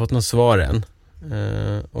levererat, jag har inte fått något svar än.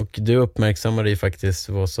 Och du uppmärksammade ju faktiskt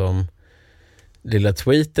vad som lilla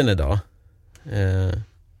tweeten idag.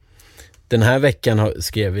 Den här veckan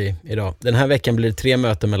skrev vi idag. Den här veckan blir det 3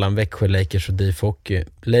 möten mellan Växjö, Lakers och DIF Hockey.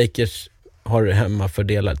 Lakers har hemma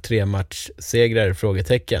fördelat 3 matchsegrar,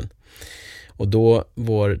 frågetecken. Och då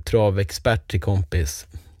vår travexpert till kompis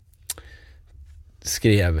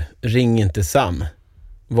skrev, ring inte Sam.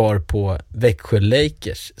 Var på Växjö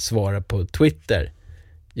Lakers svarar på Twitter.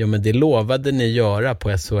 Ja, men det lovade ni göra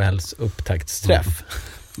på SHLs upptaktsträff.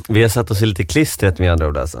 Vi har satt oss i lite klistret med andra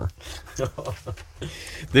ord alltså.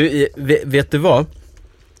 Du, vet du vad?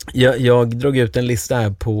 Jag drog ut en lista här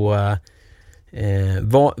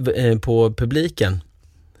på publiken.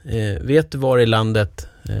 Vet du var i landet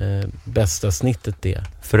bästa snittet det.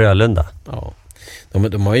 Frölunda. Ja.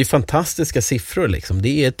 De har ju fantastiska siffror liksom.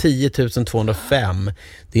 Det är 10 205.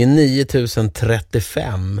 Det är 9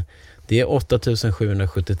 035. Det är 8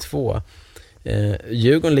 772.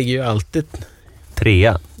 Djurgården ligger ju alltid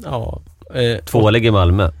 3. Ja. 2 ligger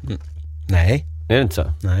Malmö. Nej. Är det inte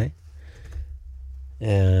så? Nej.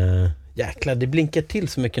 Jäklar, det blinkar till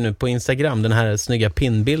så mycket nu på Instagram. Den här snygga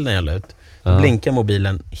pinnbilden jag la ut. Blinkar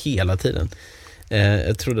mobilen hela tiden.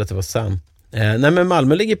 Jag trodde att det var Sam. Nej, men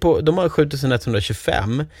Malmö ligger på, de har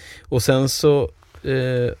 7125. Och sen så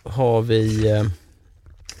har vi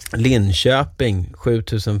Linköping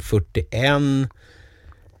 7041.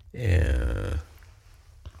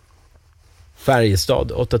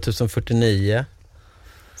 Färjestad 8049.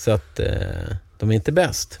 Så att de är inte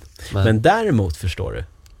bäst. Men däremot förstår du,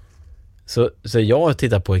 så jag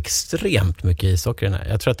tittar på extremt mycket ishockey den här.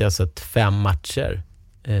 Jag tror att jag har sett 5 matcher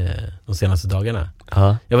de senaste dagarna.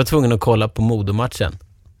 Jag var tvungen att kolla på Modo-matchen.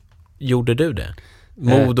 Gjorde du det?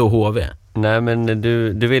 Modo och HV? Nej, men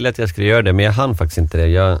du ville att jag skulle göra det, men jag hann faktiskt inte det.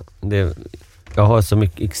 Jag har så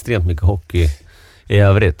extremt mycket hockey i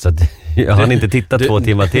övrigt, så att jag hann inte titta 2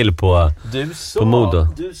 timmar till på Modo.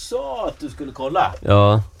 Du sa att du skulle kolla.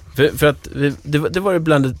 Ja. För att det var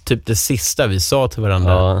ibland typ det sista vi sa till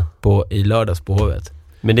varandra i lördags på Hovet.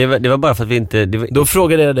 Men det var bara för att vi inte... Då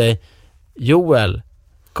frågade jag dig, Joel,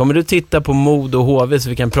 kommer du titta på Modo och HV så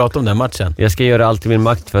vi kan prata om den matchen? Jag ska göra allt i min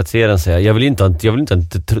makt för att se den, säga. Jag vill inte ha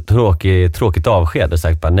ett tråkigt avsked och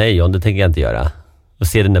sagt bara nej, John, det tänker jag inte göra. Och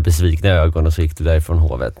se den där besvikna ögon och så gick du därifrån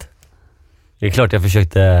Hovet. Det är klart jag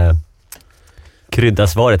försökte krydda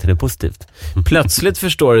svaret till det positivt. Plötsligt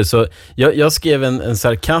förstår du, så jag skrev en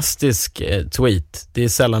sarkastisk tweet. Det är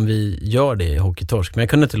sällan vi gör det i Hockeytorsk, men jag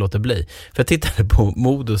kunde inte låta bli. För jag tittade på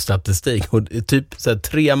Modos statistik och typ så här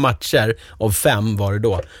 3 matcher av 5 var det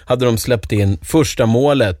då. Hade de släppt in första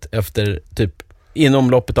målet efter typ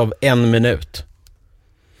inom loppet av 1 minut.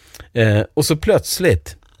 Och så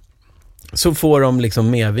plötsligt så får de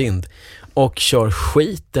liksom medvind och kör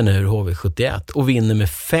skiten ur HV71 och vinner med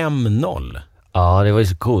 5-0. Ja, det var ju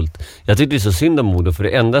så coolt. Jag tyckte det är så synd om Modo, för det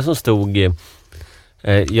enda som stod...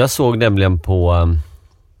 jag såg nämligen på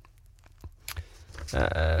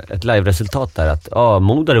ett live-resultat där att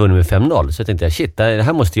Modo hade vunnit med 5-0. Så jag tänkte, shit, det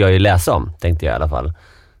här måste jag ju läsa om, tänkte jag i alla fall.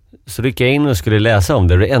 Så gick jag in och skulle läsa om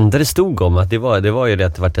det. Det enda det stod om att det var ju det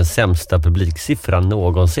att det var den sämsta publiksiffran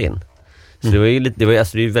någonsin. Så det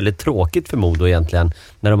är ju väldigt tråkigt för Modo egentligen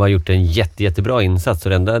när de har gjort en jättebra insats. Och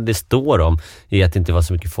det enda det står om är att det inte var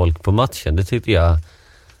så mycket folk på matchen. Det tyckte jag...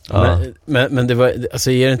 Ja. Men det var,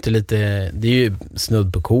 alltså är det inte lite, det är ju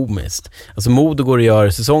snudd på komiskt. Alltså Modo går och gör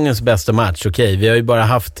säsongens bästa match. Okej, vi har ju bara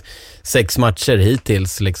haft 6 matcher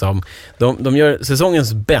hittills liksom. De gör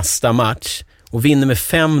säsongens bästa match och vinner med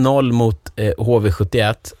 5-0 mot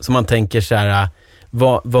HV71. Så man tänker så här,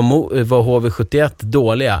 var HV71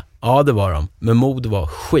 dåliga? Ja, det var de. Men Modo var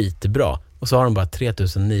skitbra. Och så har de bara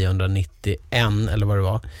 3991 eller vad det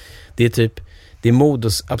var. Det är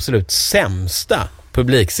Modos absolut sämsta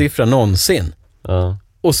publiksiffra någonsin. Ja.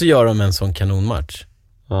 Och så gör de en sån kanonmatch.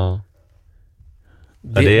 Ja.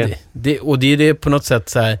 Och det är det på något sätt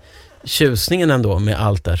så här, tjusningen ändå med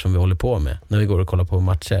allt där som vi håller på med när vi går och kollar på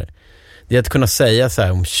matcher. Det är att kunna säga så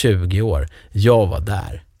här om 20 år, jag var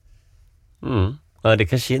där. Ja,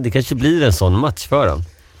 det kanske blir en sån match för dem.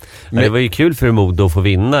 Men det var ju kul för Modo att få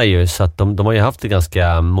vinna ju, så att de har ju haft det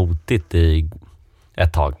ganska motigt i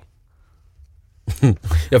ett tag.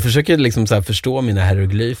 Jag försöker liksom så här förstå mina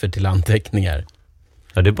hieroglyfer till anteckningar.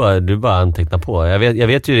 Ja, du bara antecknar på. Jag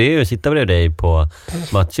vet ju det är att sitta bredvid dig på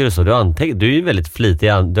matcher och så. Du är ju väldigt flitig.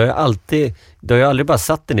 Du har ju aldrig bara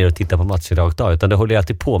satt dig ner och tittat på matcher rakt av, utan du håller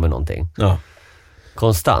alltid på med någonting. Ja.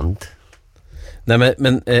 Konstant. Nej,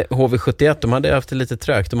 men HV71, de hade haft det lite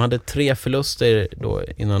trögt. De hade 3 förluster då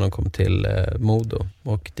innan de kom till Modo.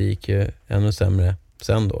 Och det gick ju ännu sämre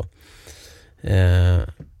sen då.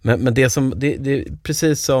 Men det är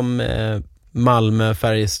precis som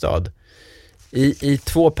Malmö-Färjestad. I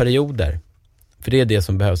 2 perioder. För det är det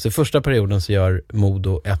som behövs. I första perioden så gör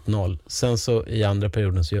Modo 1-0. Sen så i andra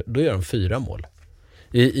perioden så gör de 4 mål.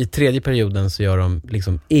 I tredje perioden så gör de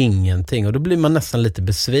liksom ingenting. Och då blir man nästan lite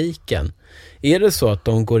besviken. Är det så att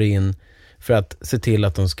de går in för att se till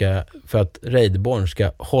att för att Reidborn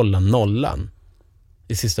ska hålla nollan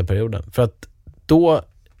i sista perioden? För att då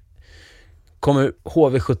kommer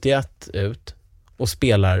HV71 ut och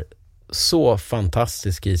spelar så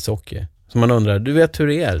fantastisk ishockey. Så man undrar, du vet hur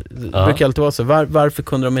det är. Det brukar alltid vara så. Varför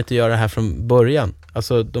kunde de inte göra det här från början?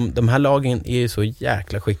 Alltså de här lagen är ju så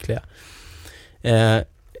jäkla skickliga.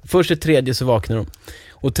 Först i tredje så vaknar de.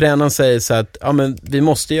 Och tränaren säger så att men vi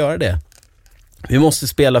måste göra det. vi måste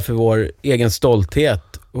spela för vår egen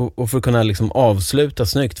stolthet och för att kunna liksom avsluta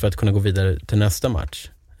snyggt för att kunna gå vidare till nästa match.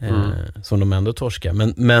 Som de ändå torskar.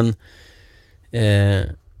 Men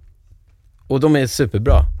och de är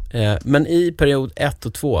superbra. Men i period 1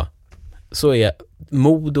 och 2 så är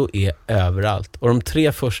Modo är överallt. Och de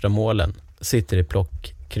 3 första målen sitter i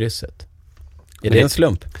plockkrysset. Är det en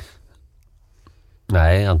slump?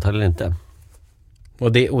 Nej, antagligen inte.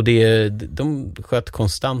 Och de sköt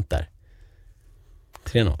konstant där.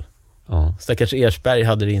 3-0. Ja. Stackars Ersberg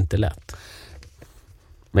hade det inte lätt.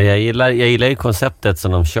 Men jag gillar ju konceptet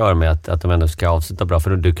som de kör med att de ändå ska avsluta bra.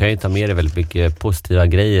 För du kan ju ta med dig väldigt mycket positiva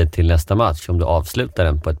grejer till nästa match om du avslutar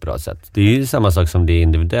den på ett bra sätt. Det är ju samma sak som det är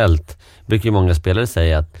individuellt. Brukar ju många spelare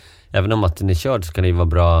säga att även om matchen är körd så kan det ju vara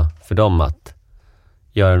bra för dem att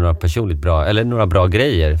göra några personligt bra, eller några bra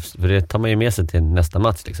grejer. För det tar man ju med sig till nästa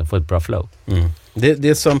match liksom, få ett bra flow.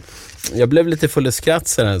 Det som, jag blev lite full i skratt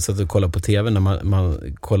så att du kollade på tv när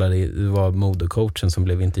man kollade, det var Modo-coachen som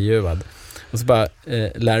blev intervjuad. Och så bara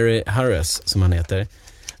Larry Harris som han heter.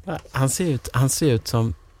 Han ser ut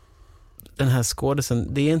som den här skådisen.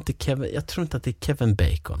 Det är inte Kevin, jag tror inte att det är Kevin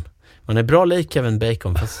Bacon. Man är bra lik Kevin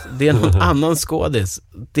Bacon fast det är någon annan skådis.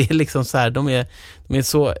 Det är liksom så här, de är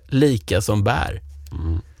så lika som bär.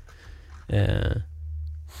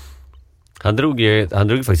 Han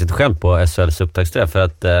drog faktiskt ett skämt på SHLs upptaktsträff för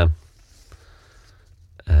att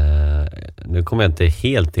nu kommer jag inte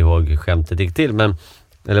helt ihåg hur skämtet gick till, men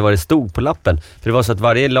eller vad det stod på lappen. För det var så att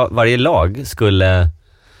varje lag skulle,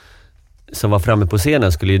 som var framme på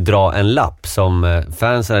scenen, skulle ju dra en lapp som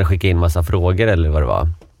fansen hade skickat in massa frågor eller vad det var.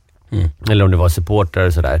 Eller om det var supportrar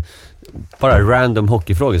och sådär. Bara random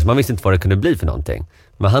hockeyfrågor, så man visste inte vad det kunde bli för någonting.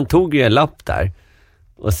 Men han tog ju en lapp där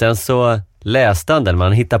och sen så läste han den,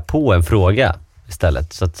 man hittade på en fråga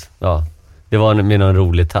istället. Så att, ja, det var med någon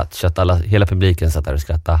rolig touch att hela publiken satt där och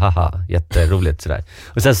skrattade. Haha, jätteroligt sådär.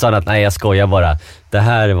 Och sen sa han att nej, jag skojar bara. Det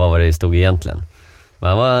här var vad det stod egentligen.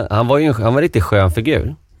 Men han var en riktigt skön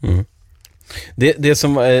figur. Det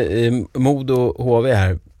som Modo HV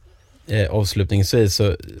här avslutningsvis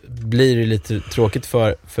så blir det lite tråkigt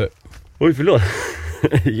för... Oj, förlåt.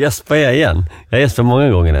 Gäspar jag igen. Jag gäspar många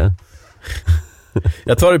gånger nu.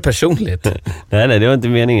 Jag tar det personligt. Nej, det var inte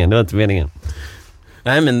meningen.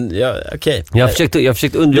 Nej, men okej. Jag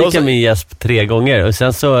försökte undvika min gäsp 3 gånger och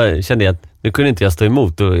sen så kände jag att nu kunde inte jag stå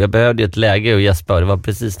emot och jag behövde ett läge att gäspa och det var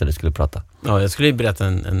precis när du skulle prata. Ja, jag skulle ju berätta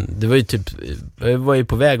det var ju typ, jag var ju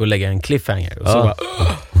på väg att lägga en cliffhanger och så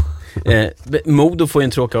Modo får ju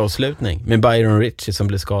en tråkig avslutning med Byron Ritchie som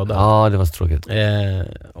blev skadad. Ja, det var så tråkigt.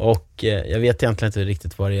 Och jag vet egentligen inte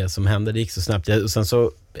riktigt vad det är som hände. Det gick så snabbt. Och sen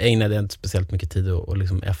så ägnade jag inte speciellt mycket tid att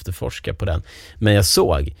liksom efterforska på den. Men jag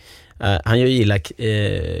såg han ju gillar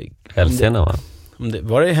hälsenan, va?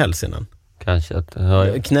 Var det hälsenan? Kanske att,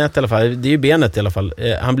 knät i alla fall. Det är ju benet i alla fall.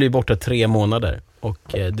 Han blev borta 3 månader. Och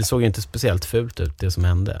det såg ju inte speciellt fult ut det som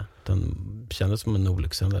hände. Det kändes som en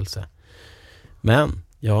olyckshändelse. Men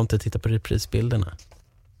jag har inte tittat på reprisbilderna.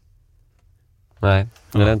 Nej,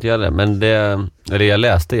 det är inte jag det. Men jag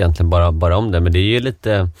läste egentligen bara om det. Men det är ju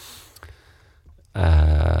lite...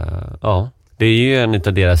 det är ju en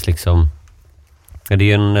utav deras liksom...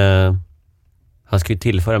 Det är ju han ska ju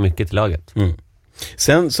tillföra mycket till laget.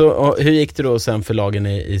 Sen så, hur gick det då sen för lagen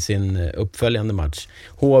i sin uppföljande match?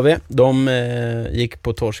 HV, de gick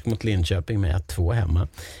på torsk mot Linköping med 1-2 hemma.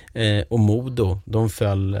 Och Modo, de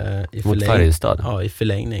föll i mot Färjestad. Ja, i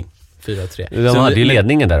förlängning 4-3. De hade ju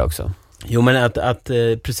ledningen där också. Jo, men att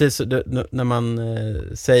precis när man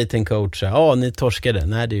säger till en coach, ni torskade.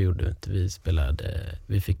 Nej, det gjorde vi inte.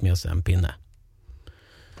 Vi fick med oss en pinne.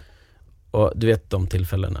 Och du vet de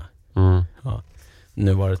tillfällena. Ja.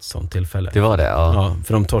 Nu var det ett sånt tillfälle. Det var det, ja. Ja,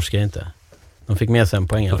 för de torskade inte. De fick med sig en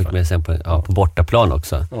poäng i alla fall. De fick med sig en poäng, på bortaplan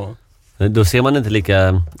också. Ja. Då ser man inte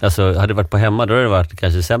lika... Alltså, hade det varit på hemma, då hade det varit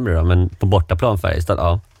kanske sämre då. Men på bortaplan Färjestad,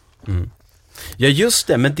 ja. Ja, just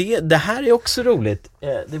det. Men det här är också roligt.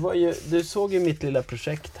 Det var ju, du såg ju mitt lilla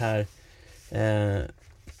projekt här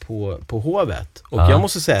på Hovet. Och jag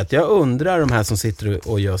måste säga att jag undrar de här som sitter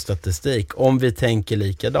och gör statistik om vi tänker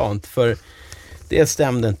likadant. För det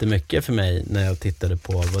stämde inte mycket för mig när jag tittade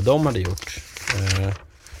på vad de hade gjort.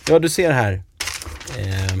 Ja, du ser här.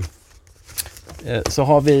 Så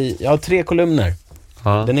har jag har 3 kolumner.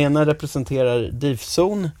 Den ena representerar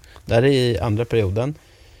DIF-zon. Där är i andra perioden.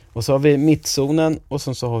 Och så har vi mittzonen och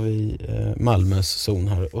sen så har vi Malmös zon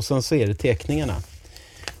här. Och sen så är det teckningarna.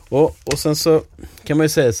 Och sen så kan man ju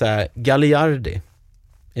säga så här, Gagliardi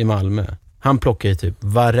i Malmö, han plockar ju typ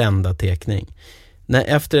varenda tekning.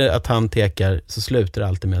 Efter att han tekar så slutar det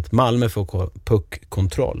alltid med att Malmö får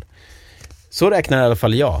puckkontroll. Så räknar i alla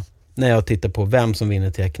fall jag när jag tittar på vem som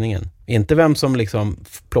vinner tekningen. Inte vem som liksom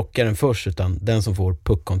plockar den först, utan den som får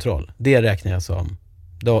puckkontroll. Det räknar jag som,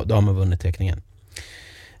 då har man vunnit teckningen.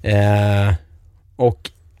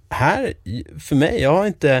 Och här, för mig, jag har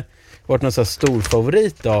inte varit någon så stor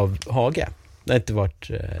favorit av Hage. Jag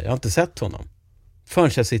har inte sett honom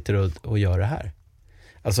förrän jag sitter och gör det här.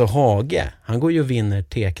 Alltså Hage, han går ju och vinner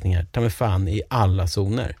teckningar, ta med fan, i alla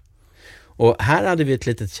zoner. Och här hade vi ett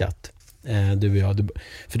litet chatt, du och jag.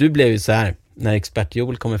 För du blev ju så här, när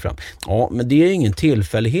expert-Joel kommer fram. Ja, men det är ju ingen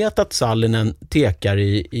tillfällighet att Sallinen tekar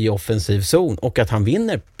i offensiv zon och att han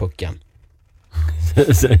vinner pucken.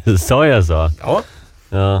 Sa jag så? Ja.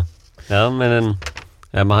 Ja, men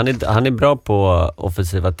han är bra på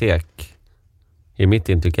offensiva tek. I mitt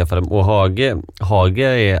intryck i alla fall. Och Hage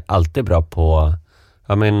är alltid bra på...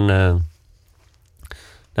 men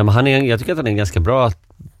jag tycker att han är en ganska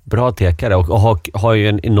bra tekare och har ju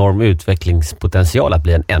en enorm utvecklingspotential att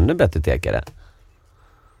bli en ännu bättre tekare.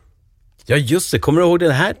 Ja, just det. Kommer du ihåg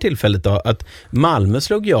det här tillfället då? Att Malmö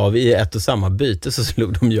slog ju av i ett och samma byte, så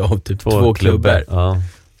slog de ju av typ två klubbor. Ja.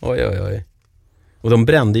 Oj. Och de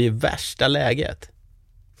brände ju värsta läget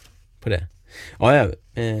på det. Ja,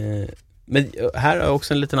 men här har jag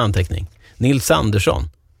också en liten anteckning. Nils Andersson.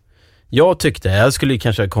 Jag skulle ju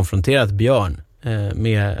kanske ha konfronterat Björn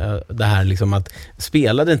med det här liksom, att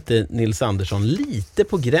spelade inte Nils Andersson lite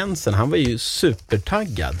på gränsen? Han var ju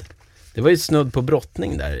supertaggad. Det var ju snudd på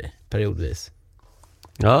brottning där periodvis.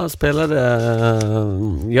 Ja,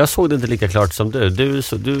 jag såg det inte lika klart som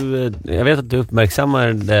du. Jag vet att du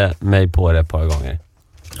uppmärksammade mig på det ett par gånger.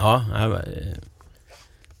 Ja,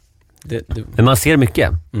 men man ser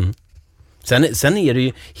mycket. Mm. Sen är det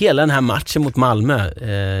ju, hela den här matchen mot Malmö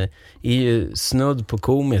är ju snudd på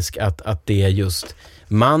komisk att det är just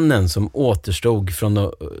mannen som återstod från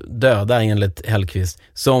att döda enligt Hellqvist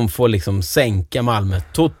som får liksom sänka Malmö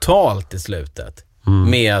totalt i slutet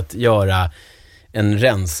med att göra en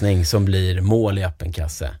rensning som blir mål i öppen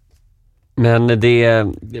kasse. Men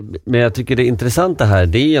jag tycker det intressanta här,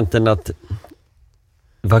 det är egentligen att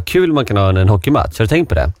vad kul man kan ha en hockeymatch. Har du tänkt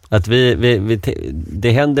på det? Att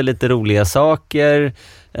det händer lite roliga saker.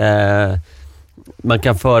 Man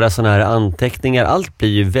kan föra såna här anteckningar. Allt blir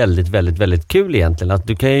ju väldigt, väldigt, väldigt kul egentligen. Att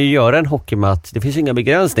du kan ju göra en hockeymatch. Det finns inga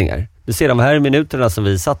begränsningar. Du ser de här minuterna som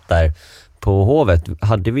vi satt där på Hovet,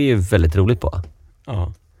 hade vi ju väldigt roligt på.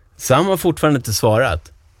 Ja. Sam har fortfarande inte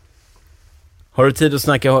svarat. Har du tid att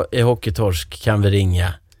snacka i Hockeytorsk kan vi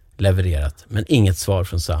ringa. Levererat. Men inget svar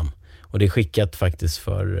från Sam. Och det är skickat faktiskt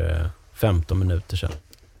för 15 minuter sedan.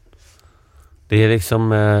 Det är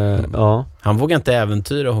liksom, ja. Han vågar inte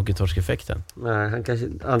äventyra Hockeytorsk-effekten. Nej, han kanske,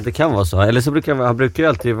 det kan vara så. Eller så han brukar ju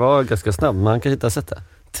alltid vara ganska snabb, men han kanske inte har sett det.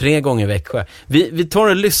 3 gånger i Växjö. Vi tar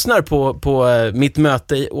och lyssnar på mitt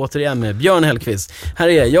möte återigen med Björn Hellqvist. Här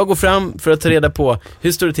är jag går fram för att ta reda på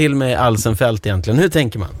hur står det till med Alsenfelt egentligen. Hur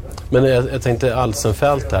tänker man? Men jag tänkte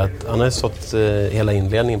Alsenfelt här, att han har ju stått hela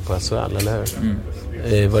inledningen på SHL, eller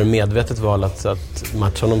hur? Var det medvetet val att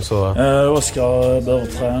matcha honom så? Oskar behöver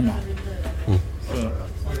träna.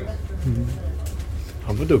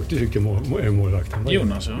 Han var duktig tycker jag, målvakten.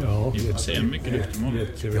 Jonas, ja. Jonas är mycket duktig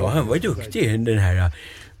målvakt. Ja, han var duktig, den här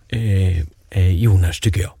Jonas,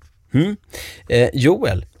 tycker jag.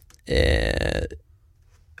 Joel,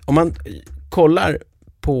 om man kollar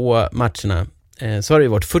på matcherna så har det ju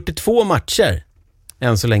varit 42 matcher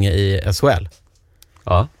än så länge i SHL.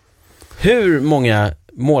 Ja. Hur många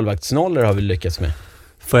målvaktsnollor har vi lyckats med?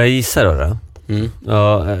 Får jag gissa då?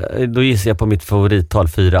 Ja, då gissar jag på mitt favorittal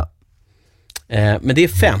 4. Men det är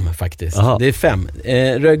 5 faktiskt. Aha. Det är 5.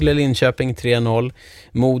 Rögle Linköping 3-0.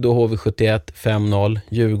 Modo HV71 5-0.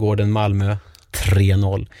 Djurgården Malmö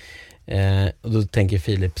 3-0. Och då tänker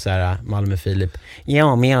Filip så här, Malmö Filip.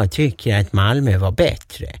 Ja, men jag tycker att Malmö var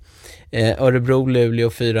bättre. Örebro Luleå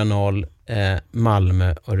 4-0.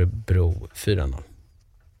 Malmö Örebro 4-0.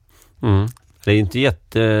 Det är ju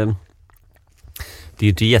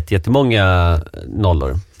inte jättemånga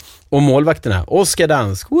nollor. Och målvakterna, Oskar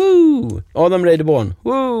Dansk, woo! Adam Reideborn,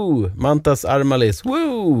 woo! Mantas Armalis,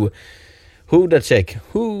 woo! Hudacek,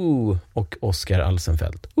 woo! Och Oskar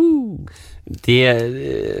Alsenfelt, woo!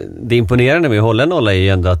 Det imponerande med att hålla en nolla är ju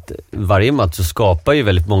ändå att varje match så skapar ju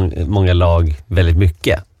väldigt många lag väldigt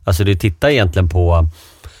mycket. Alltså du tittar egentligen på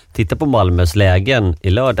Malmös lägen i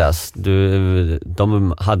lördags.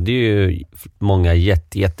 De hade ju många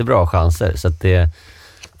jättebra chanser. Så att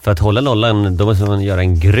för att hålla nollan, då måste man göra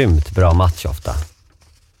en grymt bra match ofta.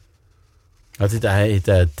 Jag tittar här,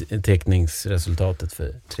 hittar teckningsresultatet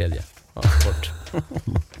för 3:e. Ja, kort.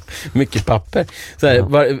 Mycket papper. Så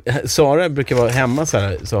här, Sara brukar vara hemma så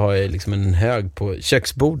har jag liksom en hög på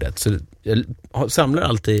köksbordet. Så jag samlar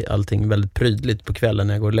alltid allting väldigt prydligt på kvällen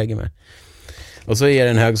när jag går och lägger mig. Och så är det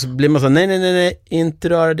en hög, så blir man så nej, inte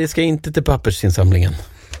röra, det ska inte till pappersinsamlingen.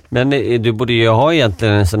 Men du borde ju ha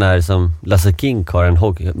egentligen en sån här som Lasse King har,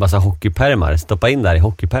 en massa hockeypärmar. Stoppa in där i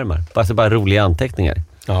hockeypärmar. Bara roliga anteckningar.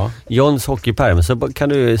 Ja. Johns hockeypärm, så kan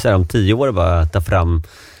du säga om 10 år bara ta fram,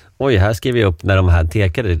 oj, här skriver jag upp när de här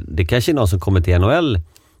tekade. Det kanske är någon som kommer till NHL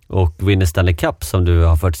och vinner Stanley Cup som du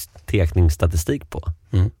har fått tekningsstatistik på.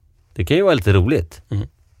 Det kan ju vara lite roligt.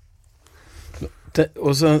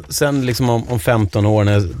 Och sen liksom om 15 år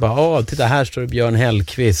när bara, titta här står det Björn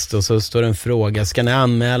Hellqvist och så står det en fråga, ska ni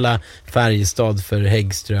anmäla Färjestad för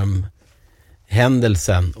Häggström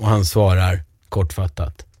händelsen? Och han svarar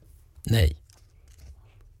kortfattat nej.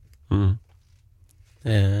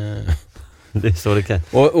 Det är så det kan.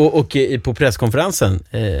 Och på presskonferensen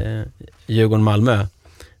Djurgården-Malmö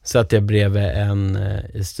så att jag bredvid en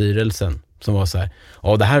i styrelsen som var så här,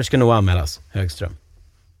 ja, det här ska nog anmälas, Högström.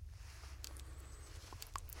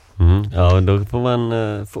 Ja, då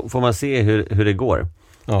får man se hur det går.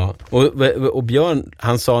 Ja, och Björn,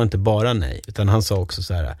 han sa inte bara nej, utan han sa också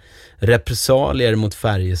så här, repressalier mot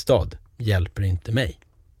Färjestad hjälper inte mig.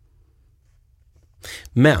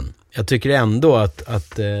 Men jag tycker ändå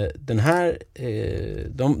att den här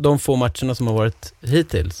de få matcherna som har varit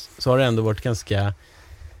hittills, så har det ändå varit ganska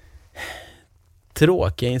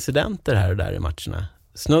tråkiga incidenter här och där i matcherna.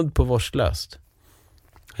 Snudd på vårdslöst.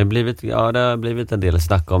 Det har blivit en del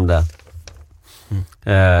snack om det.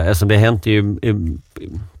 Eftersom det hänt ju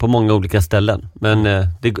på många olika ställen. Men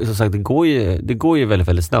som sagt, det går ju väldigt,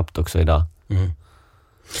 väldigt snabbt också idag.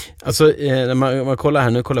 Alltså när man kollar här,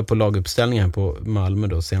 nu kollar på laguppställningen på Malmö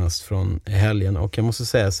då, senast från helgen, och jag måste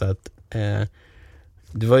säga så att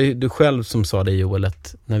det var ju du själv som sa det, Joel,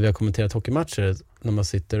 att när vi har kommenterat hockeymatcher, när man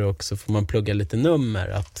sitter och så får man plugga lite nummer,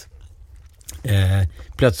 att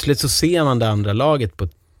plötsligt så ser man det andra laget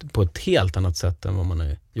på ett helt annat sätt än vad man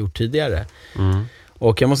har gjort tidigare.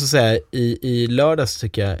 Och jag måste säga, i lördags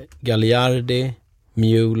tycker jag Gagliardi,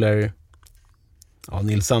 Müller, ja,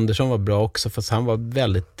 Nils Andersson var bra också, fast han var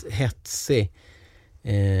väldigt hetsig.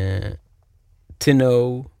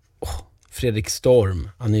 Tino, Fredrik Storm,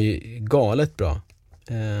 han är ju galet bra.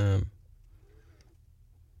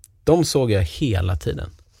 De såg jag hela tiden.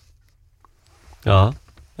 Ja,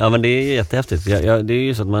 men det är jättehäftigt. Det är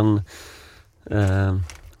ju så att man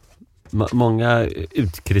många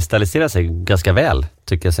utkristalliserar sig ganska väl,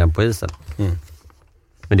 tycker jag, sen på isen.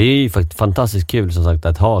 Men det är ju faktiskt fantastiskt kul, som sagt,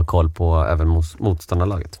 att ha koll på även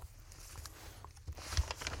motståndarlaget.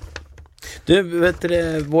 Du, vet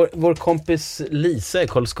du, vår kompis Lisa i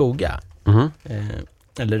Karlskoga,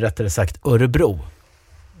 eller rättare sagt Örebro.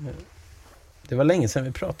 Det var länge sedan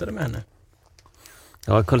vi pratade med henne.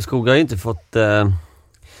 Ja, Karlskoga har ju inte fått...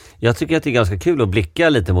 Jag tycker att det är ganska kul att blicka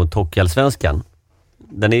lite mot hockeyallsvenskan.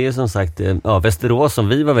 Den är ju som sagt... Västerås, som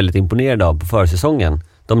vi var väldigt imponerade av på försäsongen.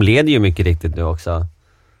 De leder ju mycket riktigt nu också.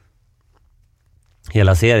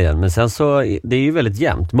 Hela serien. Men sen så... Det är ju väldigt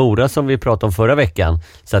jämnt. Mora, som vi pratade om förra veckan.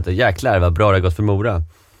 Så att jäklar vad bra det har gått för Mora.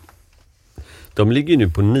 De ligger ju nu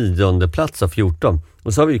på 9:e plats av 14.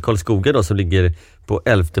 Och så har vi Karlskoga då, som ligger på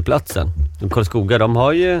 11:e platsen. Och Karlskoga, de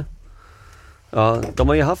har ju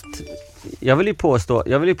haft... Jag vill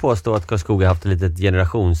ju påstå att Karlskoga har haft ett litet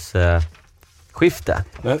generationsskifte.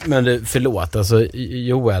 Men du, förlåt, alltså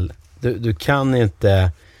Joel, du kan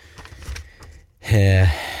inte...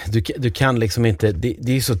 Du kan liksom inte...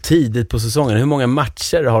 Det är så tidigt på säsongen. Hur många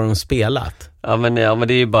matcher har de spelat? Ja, men det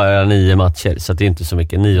är ju bara 9 matcher, så det är inte så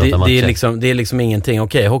mycket. 9-8 matcher. Det är liksom ingenting.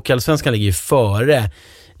 Okej, Hockeyallsvenskan ligger ju före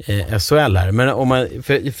SHL här. Men om man,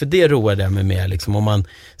 för det roar det mig med, liksom, om man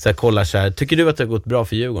så här kollar så här. Tycker du att det har gått bra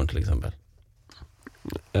för Djurgården till exempel?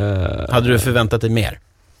 Hade du förväntat dig mer?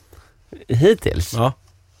 Hittills? Ja.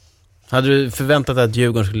 Hade du förväntat att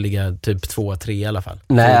Djurgården skulle ligga typ 2-3 i alla fall?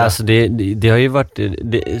 Nej, alltså det har ju varit...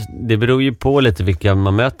 Det beror ju på lite vilka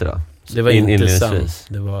man möter då. Det var inte sant.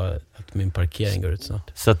 Det var att min parkering går ut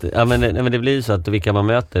snart. Så att, men det blir ju så att vilka man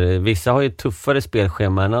möter. Vissa har ju tuffare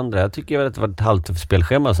spelschema än andra. Jag tycker att det var ett halvtufft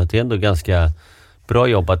spelschema, så att det är ändå ganska bra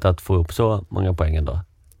jobbat att få upp så många poäng ändå.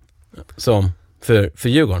 Som? För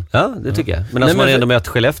Djurgården? Ja, det tycker jag. Men alltså man har ändå mött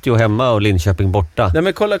Skellefteå hemma och Linköping borta. Nej,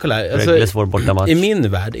 men kolla. Alltså, svår bortamatch. I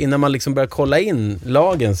min värld, innan man liksom börjar kolla in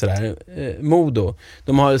lagen sådär, Modo,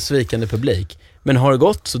 de har svikande publik. Men har det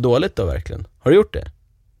gått så dåligt då verkligen? Har du gjort det?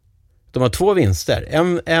 De har 2 vinster.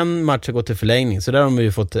 En match har gått till förlängning, så där har de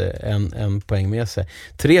ju fått en poäng med sig.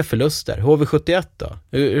 3 förluster. HV71 då?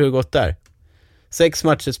 Hur har det gått där? 6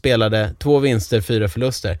 matcher spelade, 2 vinster, 4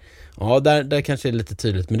 förluster. Ja, där kanske är lite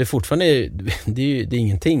tydligt. Men det är fortfarande det är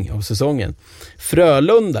ingenting av säsongen.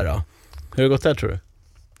 Frölunda då? Hur har det gått där, tror du?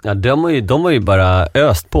 Ja, de har ju bara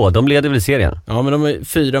öst på. De leder väl serien. Ja, men de har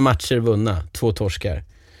 4 matcher vunna, 2 torskar.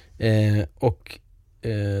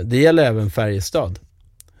 Det gäller även Färjestad.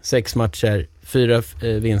 6 matcher, 4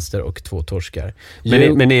 vinster och 2 torskar.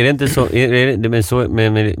 Men är det inte så,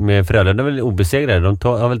 med Frölunda är väl obesegrade? De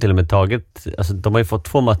har väl till och med tagit, alltså de har ju fått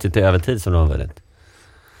 2 matcher till övertid som de har vunnit.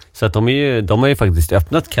 Så att de har ju faktiskt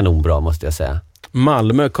öppnat kanonbra, måste jag säga.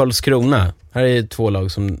 Malmö, Karlskrona. Här är 2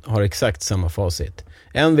 lag som har exakt samma facit.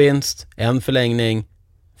 1 vinst, 1 förlängning,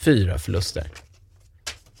 4 förluster.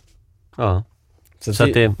 Ja. Så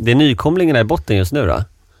att det är nykomlingarna i botten just nu då?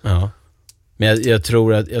 Ja. Men jag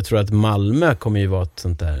tror att Malmö kommer ju vara ett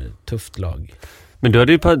sånt där tufft lag. Men du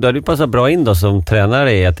hade ju passat bra in då som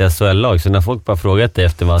tränare i ett SHL-lag. Så när folk bara frågat dig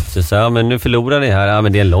efter matchen så men nu förlorar ni här. Ja,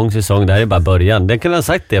 men det är en lång säsong, det här är bara början. Den kan ha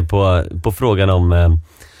sagt det på frågan om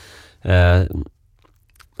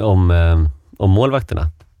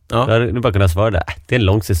målvakterna. Ja. Då hade du bara kunnat svara det. Det är en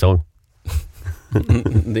lång säsong.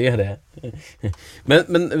 Det är det.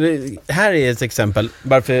 Men här är ett exempel.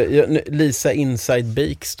 Varför Lisa Inside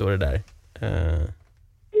Beak står det där.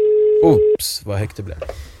 Oops, vad högt det blev.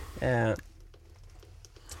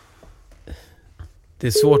 Det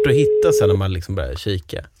är svårt att hitta sen när man liksom börjar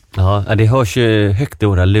kika. Ja, det hörs ju högt i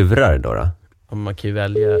våra lurar då. Man kan ju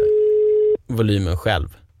välja volymen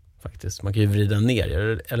själv faktiskt. Man kan ju vrida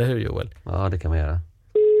ner, eller hur, Joel? Ja, det kan man göra.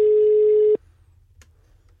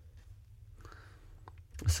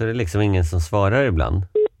 Så det är liksom ingen som svarar ibland.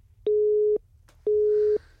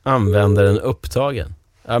 Användaren upptagen.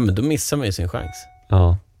 Ja, men då missar man ju sin chans.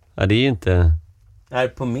 Ja, det är ju inte... Är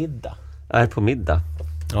på middag.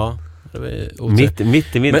 Ja.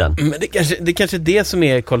 Mitt i middagen. Men det kanske är det som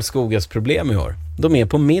är Karlskogas problem i år. De är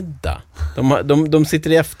på middag. De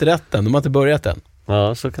sitter i efterrätten. De har inte börjat än.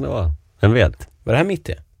 Ja, så kan det vara. Vem vet? Var det här mitt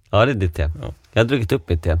te? Ja, det är ditt te. Ja. Jag har druckit upp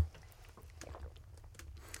mitt te.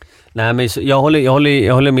 Nej, men jag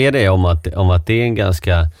håller med dig om att det är en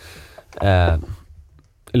ganska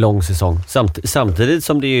lång säsong. Samtidigt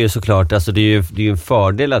som det är ju såklart, alltså det är ju en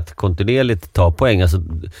fördel att kontinuerligt ta poäng. Alltså,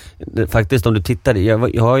 faktiskt om du tittar,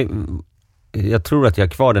 jag tror att jag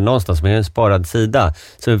har kvar den någonstans, men jag har en sparad sida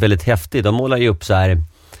som är väldigt häftig. De målar ju upp så här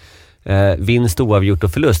vinst, oavgjort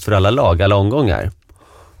och förlust för alla lag, alla omgångar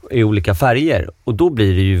i olika färger. Och då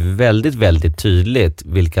blir det ju väldigt, väldigt tydligt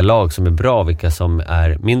vilka lag som är bra, vilka som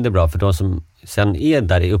är mindre bra. För de som sen är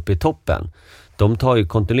där uppe i toppen, de tar ju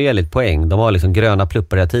kontinuerligt poäng. De har liksom gröna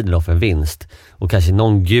pluppar hela tiden för en vinst. Och kanske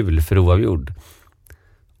någon gul för oavgjord.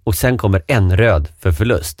 Och sen kommer en röd för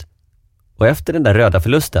förlust. Och efter den där röda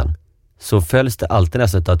förlusten så följs det alltid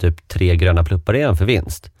nästan av typ 3 gröna pluppar igen för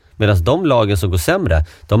vinst. Medan de lagen som går sämre,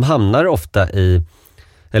 de hamnar ofta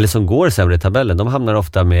eller som går sämre i tabellen, de hamnar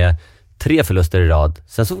ofta med 3 förluster i rad.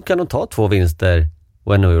 Sen så kan de ta 2 vinster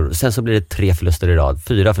och en oavgjord. Sen så blir det 3 förluster i rad,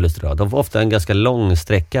 4 förluster i rad. De får ofta en ganska lång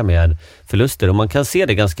sträcka med förluster och man kan se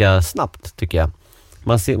det ganska snabbt, tycker jag.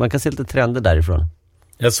 Man kan se lite trender därifrån.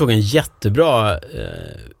 Jag såg en jättebra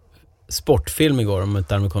sportfilm igår om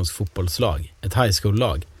ett amerikanskt fotbollslag, ett high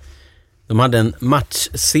school-lag. De hade en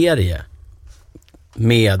matchserie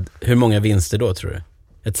med, hur många vinster då, tror du?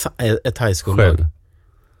 Ett high school-lag.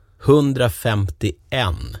 151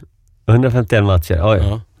 matcher, oj.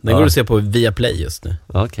 Ja, den går att se på Viaplay just nu.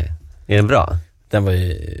 Okej. Är den bra? Den var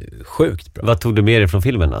ju sjukt bra. Vad tog du med dig från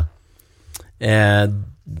filmen då?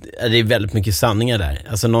 Det är väldigt mycket sanningar där.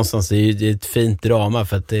 Alltså någonstans det är ett fint drama,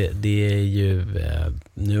 för att det är ju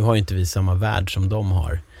nu har ju inte vi samma värld som de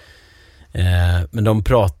har. Men de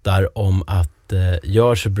pratar om att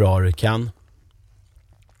gör så bra du kan.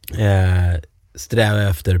 Sträva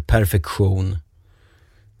efter perfektion.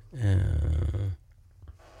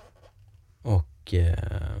 Och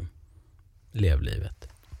lev livet.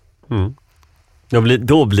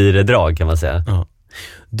 Då blir det drag, kan man säga. Ja.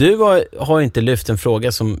 Du har inte lyft en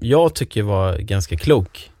fråga som jag tycker var ganska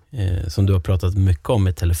klok, som du har pratat mycket om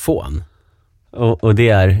i telefon. Och det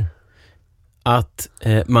är? Att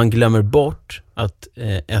man glömmer bort att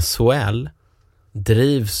SHL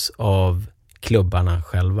drivs av klubbarna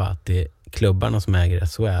själva. Att det är klubbarna som äger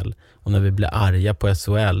SHL. Och när vi blir arga på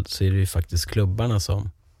SHL så är det ju faktiskt klubbarna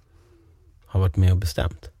som har varit med och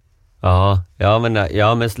bestämt. Ja, men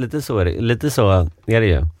lite så är det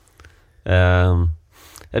ju.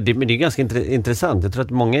 Men det är ganska intressant. Jag tror att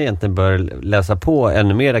många egentligen bör läsa på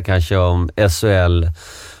ännu mer kanske om SHL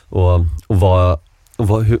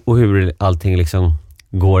och hur allting liksom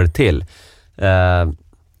går till.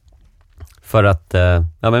 För att,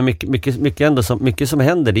 men mycket ändå mycket som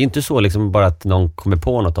händer. Det är inte så liksom bara att någon kommer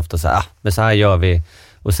på något ofta så här, men så här gör vi.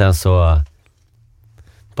 Och sen så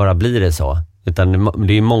bara blir det så. Utan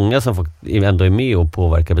det är många som ändå är med och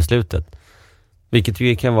påverkar beslutet. Vilket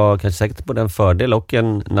ju kan vara kanske säkert både en fördel och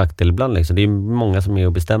en nackdel ibland. Liksom. Det är många som är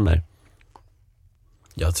och bestämmer.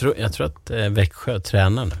 Jag tror att Växjö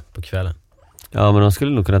tränar nu på kvällen. Ja, men de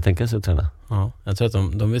skulle nog kunna tänka sig att träna. Ja, jag tror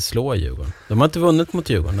att de vill slå Djurgården. De har inte vunnit mot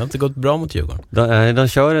Djurgården. Det har inte gått bra mot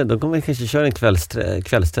Djurgården. De kommer kanske köra en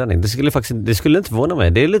kvällsträning. Det skulle inte förvåna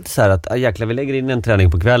mig. Det är lite så här att jäklar, vi lägger in en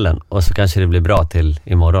träning på kvällen och så kanske det blir bra till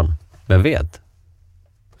imorgon. Vem vet?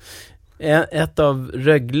 Ett av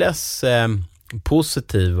Rögles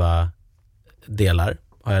positiva delar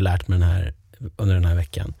har jag lärt mig under den här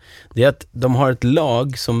veckan. Det är att de har ett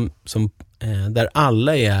lag som där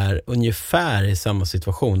alla är ungefär i samma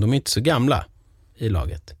situation. De är inte så gamla i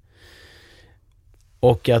laget.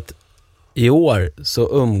 Och att i år så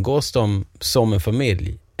umgås de som en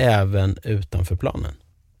familj även utanför planen.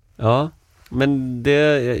 Ja, men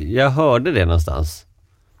jag hörde det någonstans.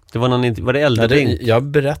 Det var var det Eldebrink? Jag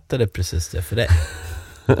berättade precis det för dig.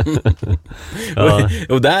 Ja.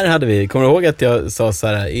 Och där hade vi, kommer du ihåg att jag sa så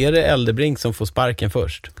här, är det Eldebrink som får sparken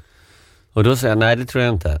först? Och då säger jag, nej det tror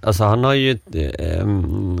jag inte. Alltså han har ju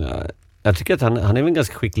jag tycker att han är en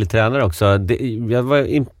ganska skicklig tränare också. Jag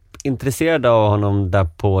var intresserad av honom där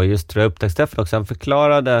på just tror jag upptäcksträffen också. Han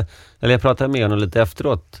förklarade, eller jag pratade med honom lite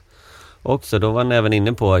efteråt också. Då var han även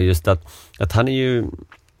inne på just att han är ju,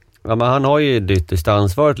 ja, men han har ju det yttersta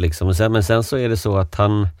ansvaret liksom. Men sen så är det så att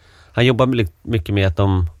han jobbar mycket med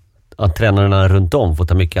att tränarna runt om får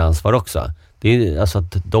ta mycket ansvar också. Det är alltså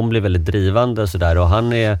att de blir väldigt drivande och sådär. Och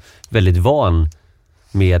han är väldigt van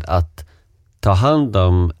med att ta hand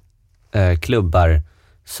om klubbar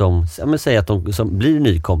som, säger att de som blir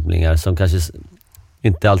nykopplingar som kanske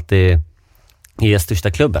inte alltid är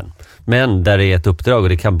största klubben. Men där det är ett uppdrag och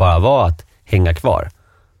det kan bara vara att hänga kvar.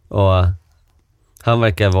 Och han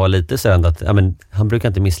verkar vara lite så att han brukar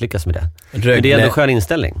inte misslyckas med det. Men det är ändå skön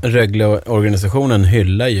inställning. Rögle-organisationen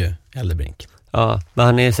hyllar ju Eldebrink. Ja, men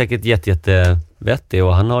han är säkert jättevettig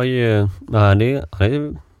och han har ju han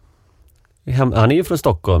är ju från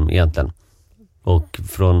Stockholm egentligen. Och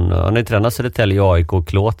han har ju tränat Södertälje, AIK och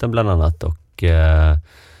Klåten bland annat och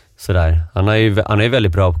sådär. Han är ju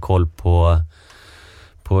väldigt bra koll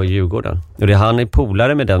på Djurgården. Och han är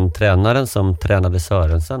polare med den tränaren som tränade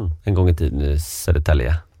Sörensen en gång i tiden i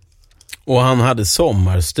Södertälje. Och han hade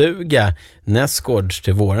sommarstuga nästgårds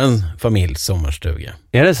till våran familjs sommarstuga.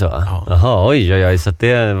 Är det så? Ja. Jaha, oj, så att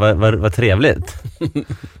det var trevligt.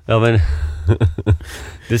 Ja, men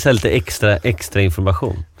det är så lite extra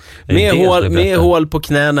information. Med hål på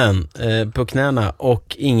knäna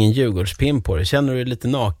och ingen Djurgårdspin på det. Känner du dig lite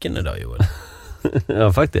naken idag, Joel?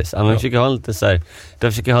 Ja, faktiskt. Jag försöker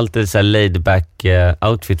ha lite så här laid back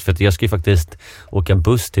outfit för att jag ska ju faktiskt åka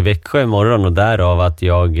buss till Växjö imorgon och därav att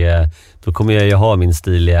då kommer jag ju ha min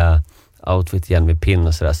stiliga outfit igen med pin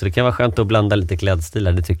och sådär. Så det kan vara skönt att blanda lite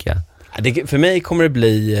klädstilar, det tycker jag. För mig kommer det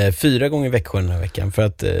bli 4 gånger i Växjö den här veckan för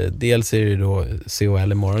att dels är det då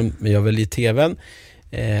COL imorgon, men jag väljer tvn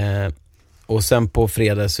och sen på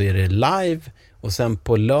fredag så är det live. Och sen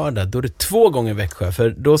på lördag, då är det 2 gånger i Växjö.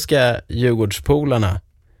 För då ska Djurgårdspolarna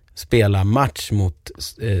spela match mot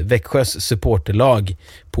Växjös supporterlag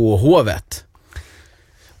på Hovet.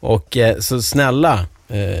 Och så snälla,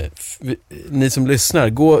 ni som lyssnar,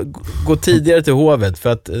 gå tidigare till Hovet. För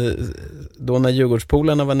att då när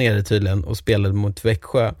Djurgårdspolarna var nere tydligen och spelade mot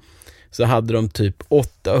Växjö så hade de typ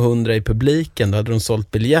 800 i publiken. Då hade de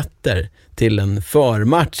sålt biljetter till en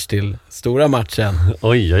förmatch till stora matchen.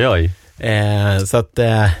 Oj. Så att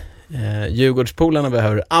Djurgårdspolarna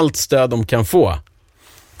behöver allt stöd de kan få.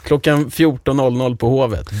 Klockan 14.00 på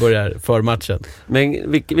Hovet börjar förmatchen.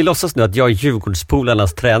 Men vi låtsas nu att jag är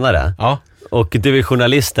Djurgårdspolarnas tränare. Ja. Och du är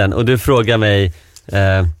journalisten och du frågar mig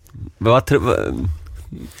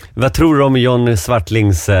vad tror du om John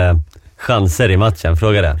Svartlings chanser i matchen?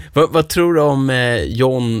 Fråga det. Vad tror du om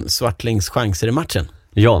John Svartlings chanser i matchen?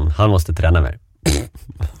 John, han måste träna mer.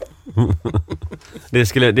 Det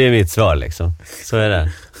är mitt svar liksom. Så är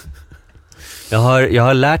det. Jag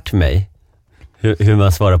har lärt mig hur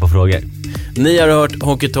man svarar på frågor. Ni har hört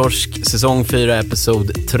Hockeytorsk säsong 4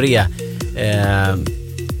 episod 3.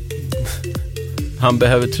 Han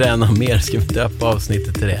behöver träna mer, ska vi döpa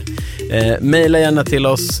avsnittet till det. Maila gärna till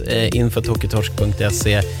oss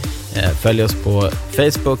info@hockeytorsk.se. Följ oss på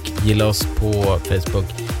Facebook, gilla oss på Facebook,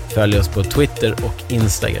 följ oss på Twitter och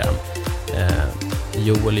Instagram.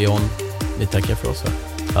 Joel och John, vi tackar för oss.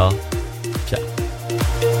 Ja.